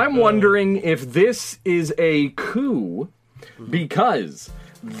 So I'm wondering if this is a coup, because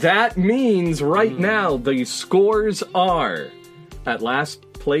that means right now the scores are: at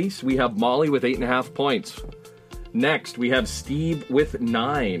last place we have Molly with 8.5 points. Next we have Steve with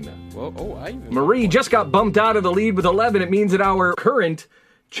 9. Whoa, Marie just got bumped out of the lead with 11. It means that our current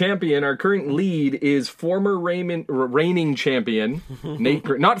champion, our current lead, is former reigning champion,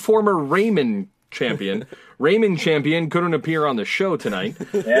 Nate, not former Raymond champion. Raymond champion couldn't appear on the show tonight.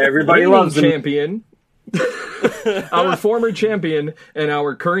 Everybody Reigning loves him. champion. Our former champion and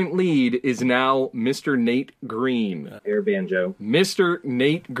our current lead is now Mr. Nate Green. Air banjo. Mr.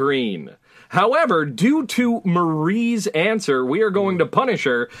 Nate Green. However, due to Marie's answer, we are going to punish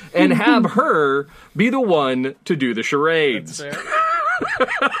her and have her be the one to do the charades. That's fair.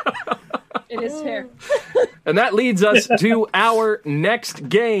 It is fair. And that leads us to our next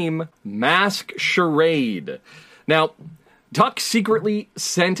game, Mask Charade. Now, Tuck secretly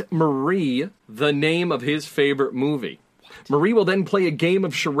sent Marie the name of his favorite movie. Marie will then play a game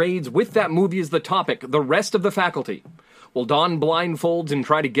of charades with that movie as the topic. The rest of the faculty will don blindfolds and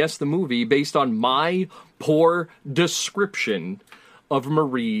try to guess the movie based on my poor description of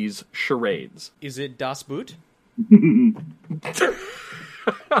Marie's charades. Is it Das Boot?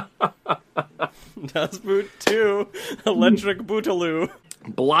 Das Boot 2, Electric Bootaloo.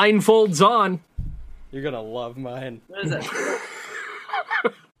 Blindfolds on. You're gonna love mine. What is it?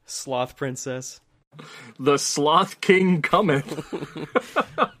 Sloth Princess. The Sloth King cometh.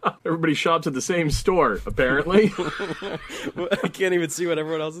 Everybody shops at the same store, apparently. I can't even see what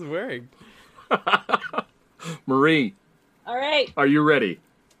everyone else is wearing. Marie, All right. are you ready?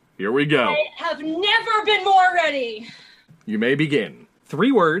 Here we go. I have never been more ready. You may begin.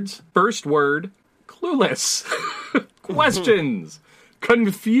 3 words. First word, clueless. Questions.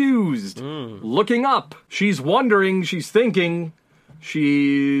 Confused. Looking up. She's wondering. She's thinking.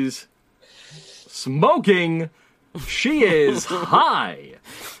 She's smoking. She is high.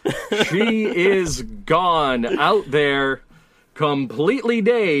 She is gone out there, completely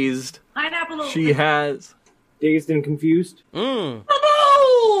dazed. Pineapple. She has... Dazed and confused. Boom!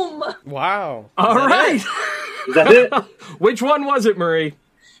 Wow. All right. Is that it? Which one was it, Marie?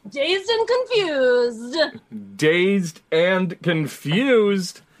 Dazed and confused. Dazed and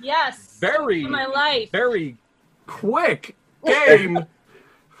confused. Yes. Very, For my life. very quick game.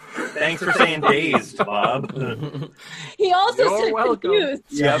 Thanks for saying dazed, Bob. He also You're said welcome. confused.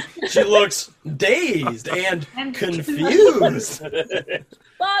 Yep. She looks dazed and confused.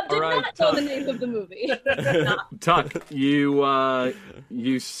 Bob did right, not know the name of the movie. Tuck, you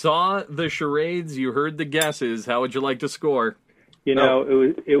saw the charades, you heard the guesses. How would you like to score? You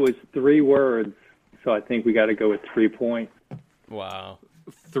know, it was 3 words, so I think we got to go with 3 points. Wow.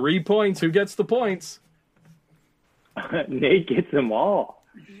 3 points. Who gets the points? Nate gets them all.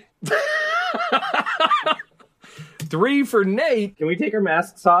 3 for Nate. Can we take our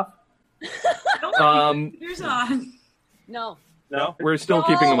masks off? Here's on. No. No? We're still We're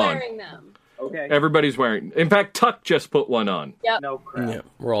keeping all them on. wearing them. Okay. Everybody's wearing. In fact, Tuck just put one on. Yep. No crap. Yeah,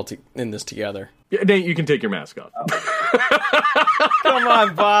 we're all in this together. Yeah, Nate, you can take your mask off. Come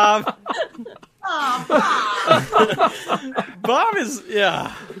on, Bob. Bob is,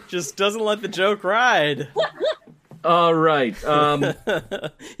 just doesn't let the joke ride. All right.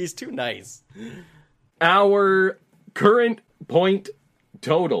 He's too nice. Our current point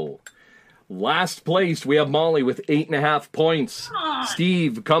total. Last place, we have Molly with 8.5 points.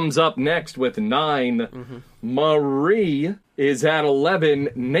 Steve comes up next with 9. Marie is at 11.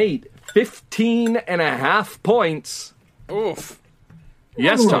 Nate, 15.5 points. Oof.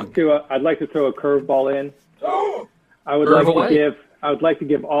 Yes, Tuck. I'd like to throw a curveball in. I would Curve like away. to give. I would like to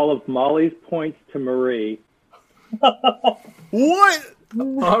give all of Molly's points to Marie. What?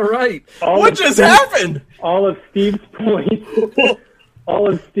 All right. What just happened? All of Steve's points. All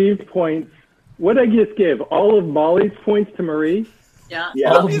of Steve's points. What did I just give? All of Molly's points to Marie. Yeah.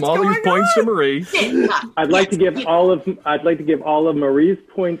 All of Molly's points to Marie. I'd like to give all of Marie's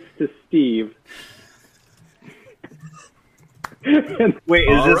points to Steve. Wait,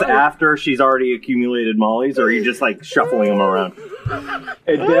 is All this right. after she's already accumulated Molly's, or are you just like shuffling them around?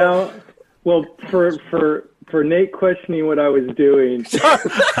 And now, well, for Nate questioning what I was doing,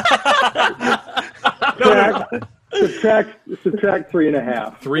 subtract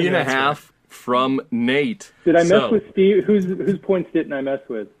 3.5. 3.5 from Nate. Did I mess So, with Steve? Whose points didn't I mess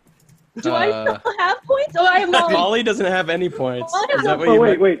with? Do I still have points? Oh, I have Molly. Molly doesn't have any points. Is that what Oh you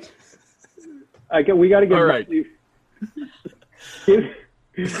wait. We got to give. All right.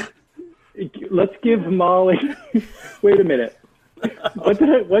 Let's give Molly. Wait a minute. What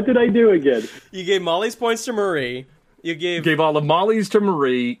did I do again? You gave Molly's points to Marie. You gave all of Molly's to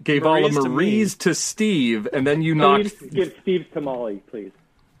Marie, gave all of Marie's to Marie's to Steve, and then you knocked... Give Steve's to Molly, please.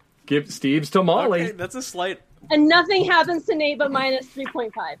 Give Steve's to Molly. Okay, that's a slight... And nothing happens to Nate but minus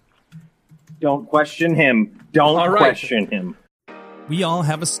 3.5. Don't question him. Don't question him. We All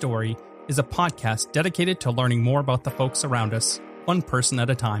Have a Story is a podcast dedicated to learning more about the folks around us, one person at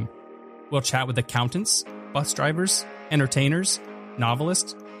a time. We'll chat with accountants, bus drivers, entertainers,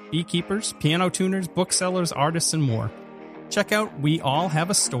 novelists, beekeepers, piano tuners, booksellers, artists, and more. Check out We All Have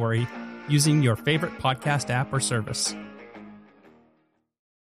a Story using your favorite podcast app or service.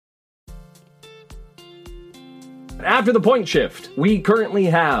 After the point shift, we currently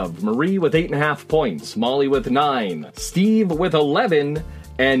have Marie with 8.5 points, Molly with 9, Steve with 11,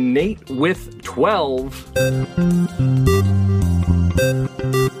 and Nate with 12.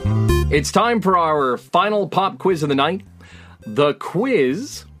 It's time for our final pop quiz of the night. The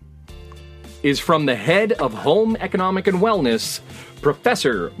quiz is from the head of Home Economic and Wellness,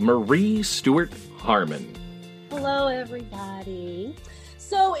 Professor Marie Stewart Harmon. Hello, everybody.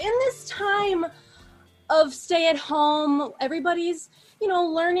 So in this time of stay at home, everybody's,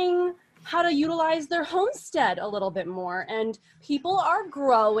 learning how to utilize their homestead a little bit more. And people are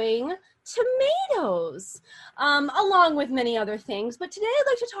growing tomatoes, along with many other things. But today I'd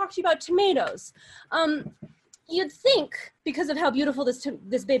like to talk to you about tomatoes. You'd think, because of how beautiful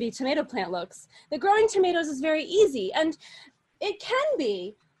this baby tomato plant looks, that growing tomatoes is very easy, and it can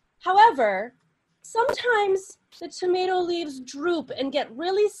be. However, sometimes the tomato leaves droop and get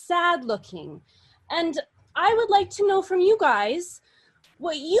really sad looking. And I would like to know from you guys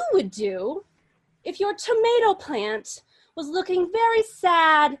what you would do if your tomato plant was looking very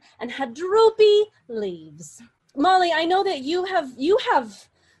sad and had droopy leaves. Molly, I know that you have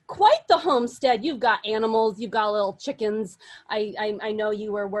quite the homestead. You've got animals, you've got little chickens. I know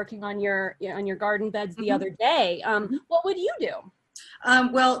you were working on your garden beds the other day. What would you do?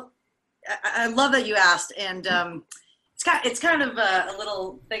 Well, I love that you asked, and it's kind of a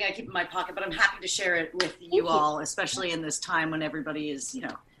little thing I keep in my pocket, but I'm happy to share it with you all, especially in this time when everybody is,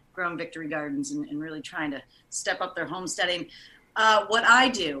 growing victory gardens and really trying to step up their homesteading. What I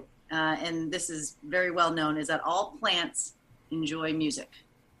do, and this is very well known, is that all plants enjoy music.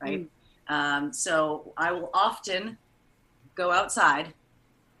 Right? So I will often go outside,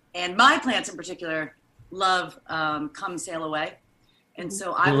 and my plants in particular love Come Sail Away. And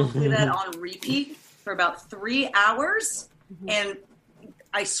so I will play that on repeat for about 3 hours. And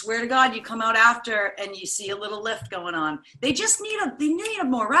I swear to God, you come out after and you see a little lift going on. They just need a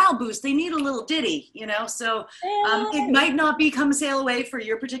morale boost. They need a little ditty, So it might not be Come Sail Away for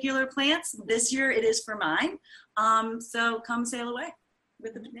your particular plants. This year it is for mine. So Come Sail Away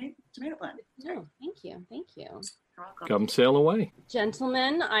with the tomato plant. Oh, thank you. Come sail away.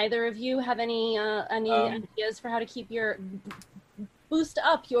 Gentlemen, either of you have any ideas for how to boost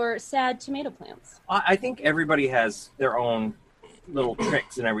up your sad tomato plants? I think everybody has their own little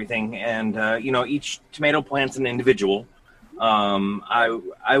tricks and everything, and each tomato plant's an individual. I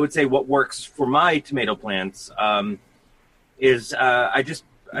would say what works for my tomato plants is I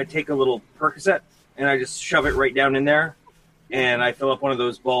take a little Percocet and I just shove it right down in there. And I fill up one of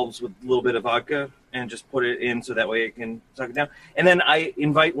those bulbs with a little bit of vodka and just put it in so that way it can suck it down. And then I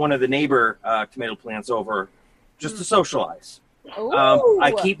invite one of the neighbor tomato plants over just to socialize.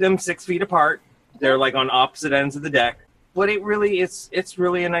 I keep them 6 feet apart. They're like on opposite ends of the deck. But it's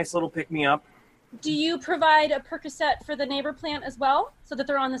really a nice little pick-me-up. Do you provide a Percocet for the neighbor plant as well so that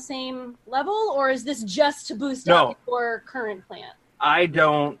they're on the same level? Or is this just to boost up your current plant? I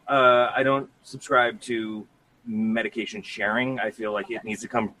don't subscribe to medication sharing. I feel like it needs to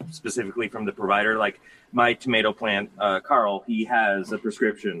come specifically from the provider. Like my tomato plant, Carl, he has a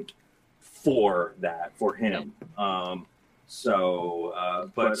prescription for that for him. So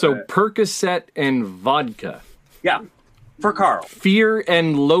Percocet and vodka. Yeah, for Carl. Fear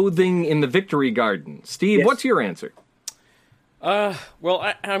and loathing in the victory garden. Steve, Yes. What's your answer? Well,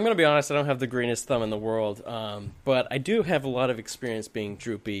 I'm going to be honest, I don't have the greenest thumb in the world, but I do have a lot of experience being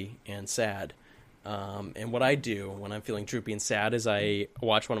droopy and sad. And what I do when I'm feeling droopy and sad is I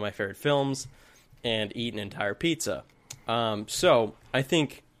watch one of my favorite films and eat an entire pizza. So I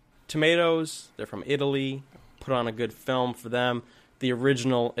think tomatoes, they're from Italy, put on a good film for them. The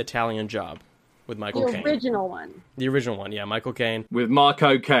original Italian Job with Michael Caine. The original one. The original one, yeah, Michael Caine. With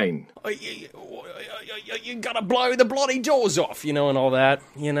Marco Caine. You gotta blow the bloody doors off, and all that.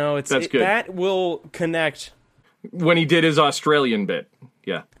 That's good. That will connect. When he did his Australian bit.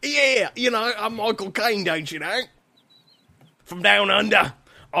 Yeah. Yeah, I'm Michael Caine, don't you know? from down under.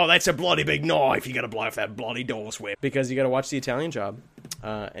 Oh, that's a bloody big knife. You got to blow off that bloody doorstep. Because you got to watch The Italian Job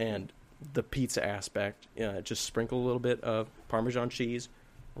and the pizza aspect. Just sprinkle a little bit of Parmesan cheese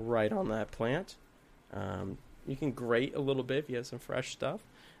right on that plant. You can grate a little bit if you have some fresh stuff.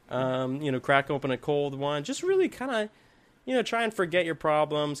 Crack open a cold one. Just really kind of, try and forget your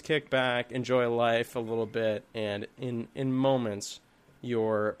problems, kick back, enjoy life a little bit, and in moments,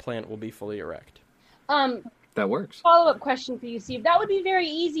 your plant will be fully erect. That works. Follow-up question for you, Steve. That would be very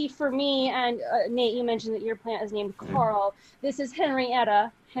easy for me. And Nate, you mentioned that your plant is named Carl. This is Henrietta.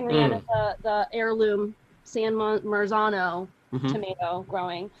 The heirloom San Marzano tomato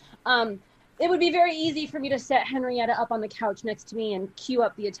growing. It would be very easy for me to set Henrietta up on the couch next to me and cue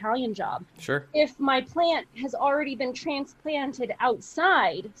up The Italian Job. Sure. If my plant has already been transplanted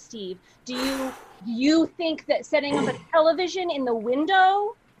outside, Steve, do you think that setting up a television in the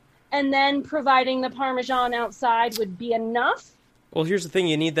window and then providing the Parmesan outside would be enough? Well, here's the thing: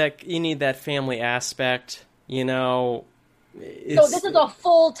 you need that family aspect. So this is a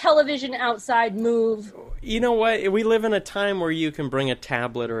full television outside move. You know what? We live in a time where you can bring a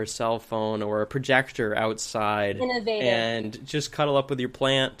tablet or a cell phone or a projector outside. Innovative. And just cuddle up with your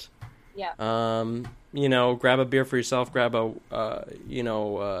plant. Yeah. Grab a beer for yourself. Grab a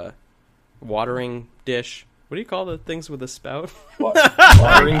watering dish. What do you call the things with a spout?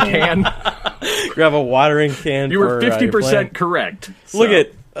 Watering can. Grab a watering can. You were 50% correct. So. Look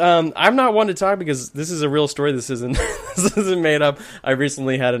at. I'm not one to talk because this is a real story. This isn't made up. I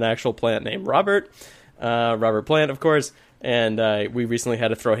recently had an actual plant named Robert Plant, of course, and we recently had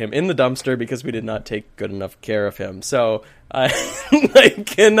to throw him in the dumpster because we did not take good enough care of him. So I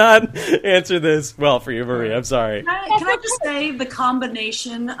cannot answer this well for you, Marie. I'm sorry. Can I just say the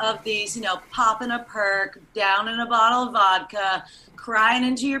combination of these, popping a perk, down in a bottle of vodka, crying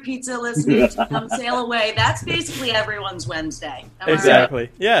into your pizza, listening to them sail away. That's basically everyone's Wednesday. Exactly.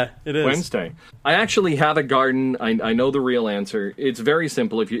 Right? Yeah, it is. Wednesday. I actually have a garden. I know the real answer. It's very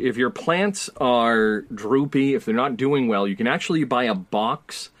simple. If your plants are droopy, if they're not doing well, you can actually buy a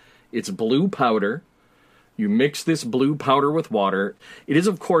box. It's blue powder. You mix this blue powder with water. It is,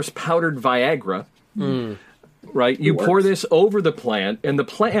 of course, powdered Viagra. Right? You pour this over the plant, and the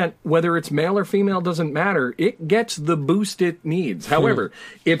plant, whether it's male or female, doesn't matter. It gets the boost it needs. However,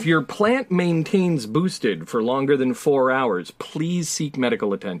 if your plant maintains boosted for longer than 4 hours, please seek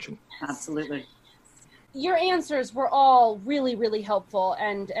medical attention. Absolutely. Your answers were all really, really helpful,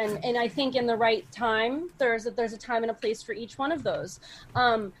 and I think in the right time, there's a time and a place for each one of those.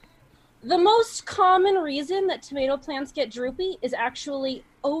 The most common reason that tomato plants get droopy is actually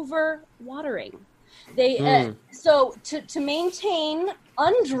over-watering. So to maintain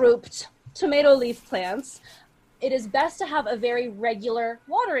undrooped tomato leaf plants, it is best to have a very regular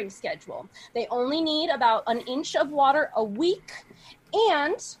watering schedule. They only need about an inch of water a week.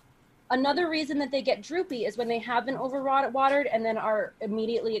 And another reason that they get droopy is when they have been overwatered and then are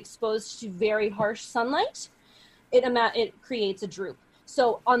immediately exposed to very harsh sunlight, it creates a droop.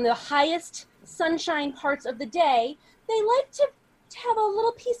 So on the highest sunshine parts of the day, they like to have a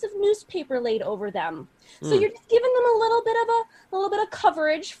little piece of newspaper laid over them. So you're just giving them a little bit of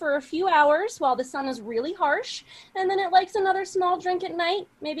coverage for a few hours while the sun is really harsh, and then it likes another small drink at night.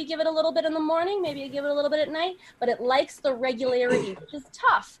 Maybe give it a little bit in the morning, maybe give it a little bit at night, but it likes the regularity, which is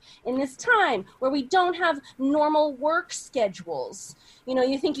tough in this time where we don't have normal work schedules.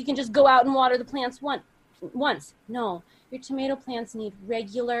 You think you can just go out and water the plants once. No, your tomato plants need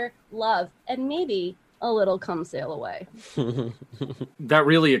regular love and maybe a little come sail away. That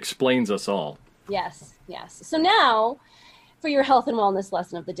really explains us all. Yes. So now, for your health and wellness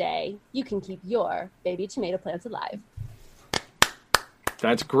lesson of the day, you can keep your baby tomato plants alive.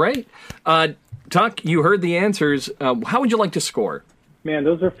 That's great. Tuck, you heard the answers. How would you like to score? Man,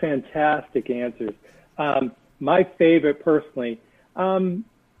 those are fantastic answers. My favorite, personally, I'm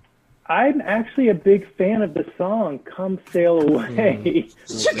actually a big fan of the song "Come Sail Away."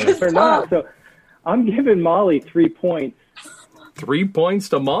 Or not, so I'm giving Molly 3 points. 3 points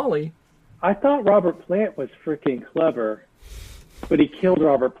to Molly. I thought Robert Plant was freaking clever, but he killed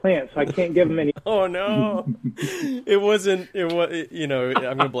Robert Plant, so I can't give him any. Oh no! It wasn't. I'm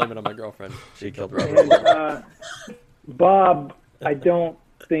gonna blame it on my girlfriend. She killed Robert. And, Bob, I don't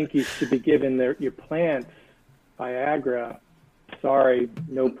think you should be giving your plants Viagra. Sorry,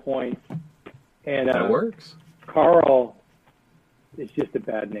 no points. And that works. Carl is just a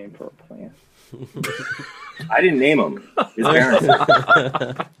bad name for a plant. I didn't name him. His parents.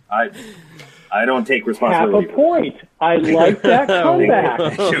 I don't take Half responsibility. a point. I like that comeback.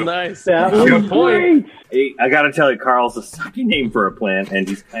 Nice. That was Good point. great. Hey, I got to tell you, Carl's a sucky name for a plant, and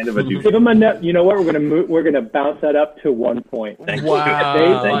he's kind of a douche. Give him you know what? We're gonna bounce that up to 1 point. Thank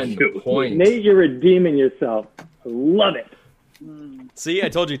Wow. Thank you. Point. Nate, you're redeeming yourself. I love it. See, I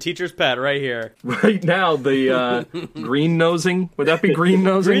told you, teacher's pet right here. Right now, the green nosing. Would that be green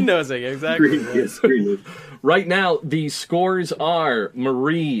nosing? Green nosing, exactly. Green. Right now, the scores are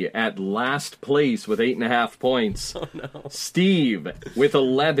Marie at last place with 8.5 points. Oh, no. Steve with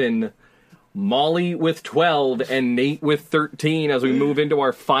 11. Molly with 12 and Nate with 13 as we move into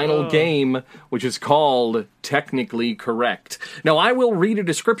our final game, which is called Technically Correct. Now, I will read a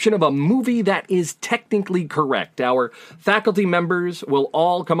description of a movie that is technically correct. Our faculty members will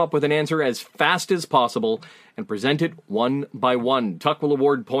all come up with an answer as fast as possible and present it one by one. Tuck will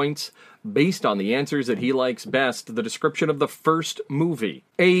award points based on the answers that he likes best. The description of the first movie.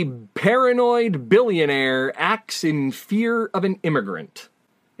 A paranoid billionaire acts in fear of an immigrant.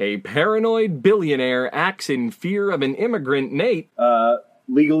 A paranoid billionaire acts in fear of an immigrant. Nate.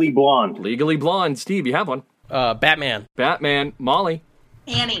 Legally Blonde. Legally Blonde. Steve, you have one. Batman. Batman. Molly.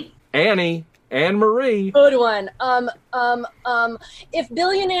 Annie. Annie. Anne Marie. Good one. If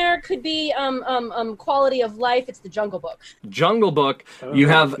billionaire could be quality of life, it's the Jungle Book. Jungle Book. You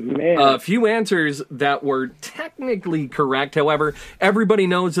have man. a few answers that were technically correct. However, everybody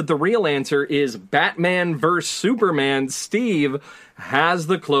knows that the real answer is Batman vs. Superman. Steve has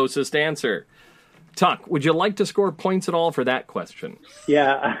the closest answer. Tuck, would you like to score points at all for that question?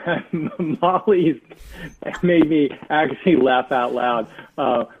 Yeah, Molly's made me actually laugh out loud.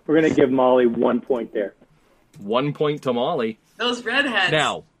 We're going to give Molly 1 point there. 1 point to Molly. Those redheads.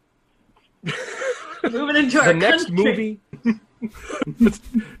 Now, moving into our the next country. movie.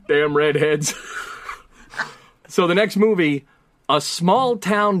 Damn redheads. So the next movie, a small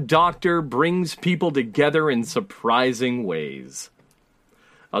town doctor brings people together in surprising ways.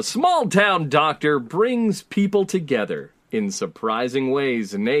 A small town doctor brings people together in surprising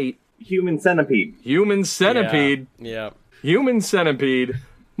ways. Nate. Human Centipede. Human Centipede. Yeah. Human Centipede.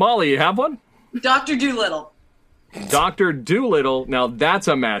 Molly, you have one? Dr. Doolittle. Dr. Doolittle. Now that's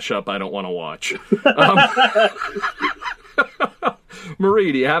a mashup I don't want to watch.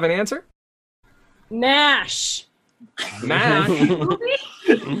 Marie, do you have an answer? MASH. MASH.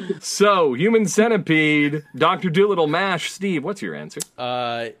 So, Human Centipede, Dr. Doolittle, MASH. Steve, what's your answer?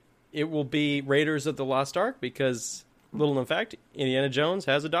 It will be Raiders of the Lost Ark because, little known fact, Indiana Jones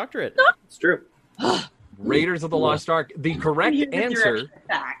has a doctorate. It's true. Raiders of the Lost Ark. The correct Give your answer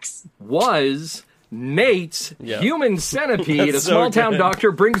facts. was Nate's Human Centipede. That's A small so town good.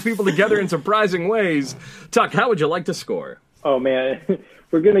 doctor brings people together in surprising ways. Tuck, how would you like to score? Oh man,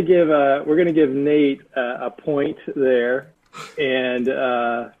 we're gonna give Nate a point there, and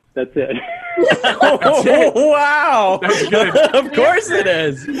that's it. Oh, wow. That's good. Of course it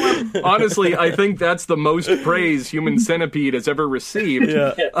is. Honestly, I think that's the most praise Human Centipede has ever received.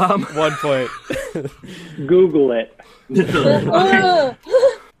 Yeah. 1 point. Google it.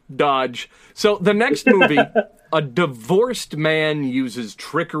 Dodge. So the next movie, a divorced man uses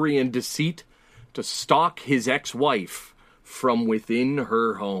trickery and deceit to stalk his ex-wife from within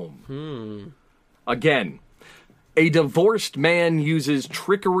her home. Again, a divorced man uses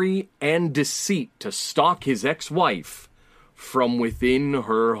trickery and deceit to stalk his ex-wife from within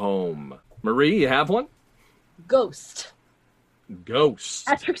her home. Marie, you have one? Ghost. Ghost.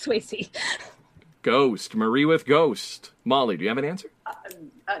 Patrick Swayze. Ghost. Marie with Ghost. Molly, do you have an answer?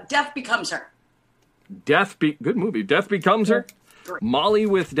 Death Becomes Her. Good movie. Death Becomes Her. Great. Molly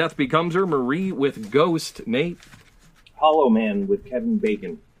with Death Becomes Her. Marie with Ghost. Nate. Hollow Man with Kevin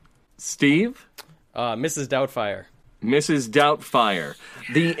Bacon. Steve. Mrs. Doubtfire. Mrs. Doubtfire.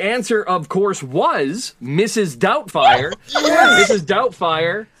 The answer, of course, was Mrs. Doubtfire. Mrs.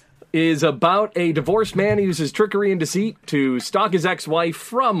 Doubtfire is about a divorced man who uses trickery and deceit to stalk his ex-wife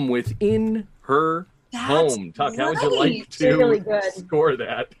from within her home. Tuck, how would you like to Really good. score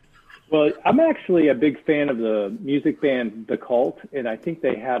that? Well, I'm actually a big fan of the music band The Cult, and I think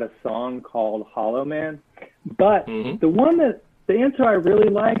they had a song called Hollow Man. But the answer I really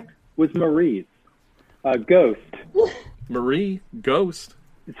liked was Marie's, Ghost. Marie, Ghost.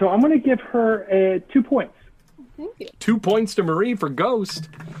 So I'm going to give her 2 points. 2 points to Marie for Ghost.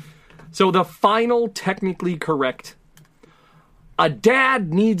 So the final technically correct. A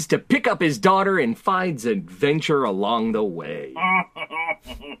dad needs to pick up his daughter and finds adventure along the way.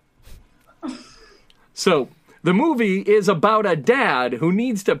 So the movie is about a dad who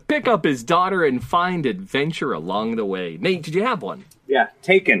needs to pick up his daughter and find adventure along the way. Nate, did you have one? Yeah,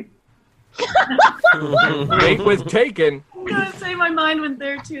 Taken. Nate with Taken. I'm gonna say my mind went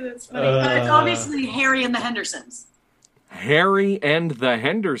there too. That's funny. But it's obviously Harry and the Hendersons. Harry and the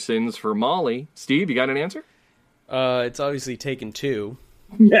Hendersons for Molly. Steve, you got an answer? It's obviously Taken 2.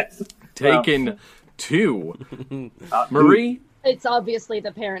 Yes. Taken 2. Marie? It's obviously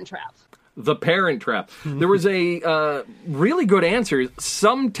The Parent Trap. The Parent Trap. There was a really good answer.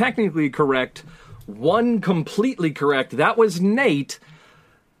 Some technically correct, one completely correct. That was Nate.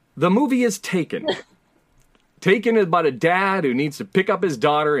 The movie is Taken. Taken is about a dad who needs to pick up his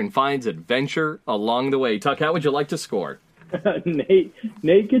daughter and finds adventure along the way. Tuck, how would you like to score? Nate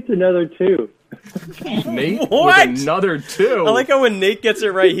gets another 2. Nate What? with another 2. I like how when Nate gets it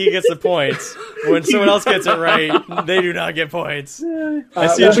right, he gets the points. When someone else gets it right, they do not get points. I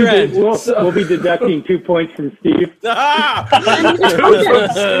see a trend. We'll be deducting 2 points from Steve. Ah!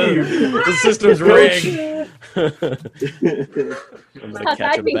 The system's rigged. I'm going to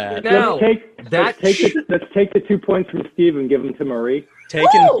catch him bad. Now, Let's take the 2 points from Steve and give them to Marie.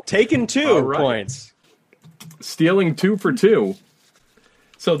 Taken 2 right. points. Stealing 2 for 2.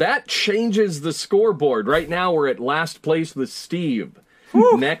 So that changes the scoreboard. Right now we're at last place with Steve.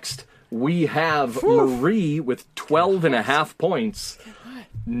 Whew. Next we have Marie with 12.5 points.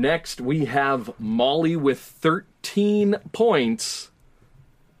 Next we have Molly with 13 points.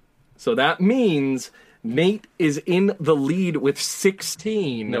 So that means Nate is in the lead with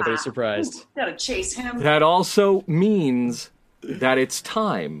 16. Nobody's surprised. Gotta chase him. That also means that it's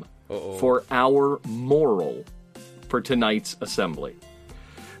time for our moral for tonight's assembly.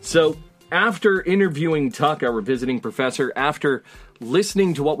 So, after interviewing Tuck, our visiting professor, after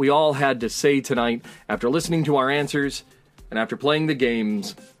listening to what we all had to say tonight, after listening to our answers, and after playing the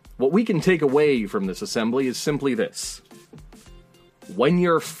games, what we can take away from this assembly is simply this. When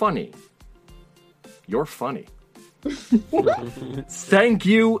you're funny, you're funny. Thank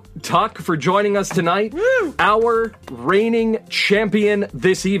you, Tuck, for joining us tonight. Woo! Our reigning champion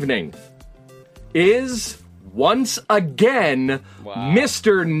this evening is... once again,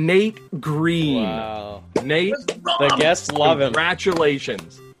 Mr. Nate Green. Wow. Nate, the guests love him.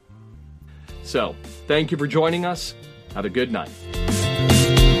 Congratulations. So, thank you for joining us. Have a good night.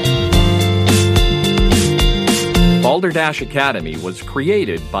 Balderdash Academy was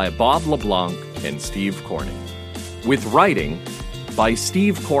created by Bob LeBlanc and Steve Corning. With writing by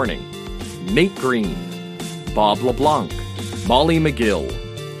Steve Corning, Nate Green, Bob LeBlanc, Molly McGill,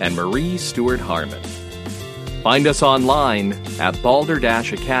 and Marie Stewart-Harmon. Find us online at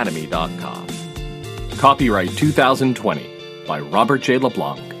balderdashacademy.com. Copyright 2020 by Robert J.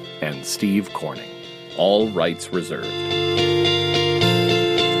 LeBlanc and Steve Corning. All rights reserved.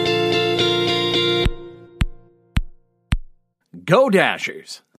 Go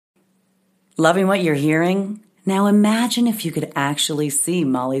Dashers! Loving what you're hearing? Now imagine if you could actually see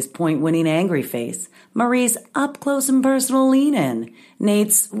Molly's point-winning angry face, Marie's up-close and personal lean-in,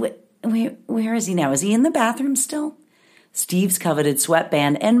 Nate's... Where is he now? Is he in the bathroom still? Steve's coveted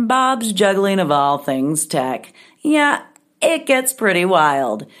sweatband and Bob's juggling of all things tech. Yeah, it gets pretty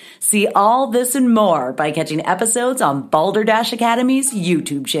wild. See all this and more by catching episodes on Balderdash Academy's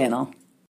YouTube channel.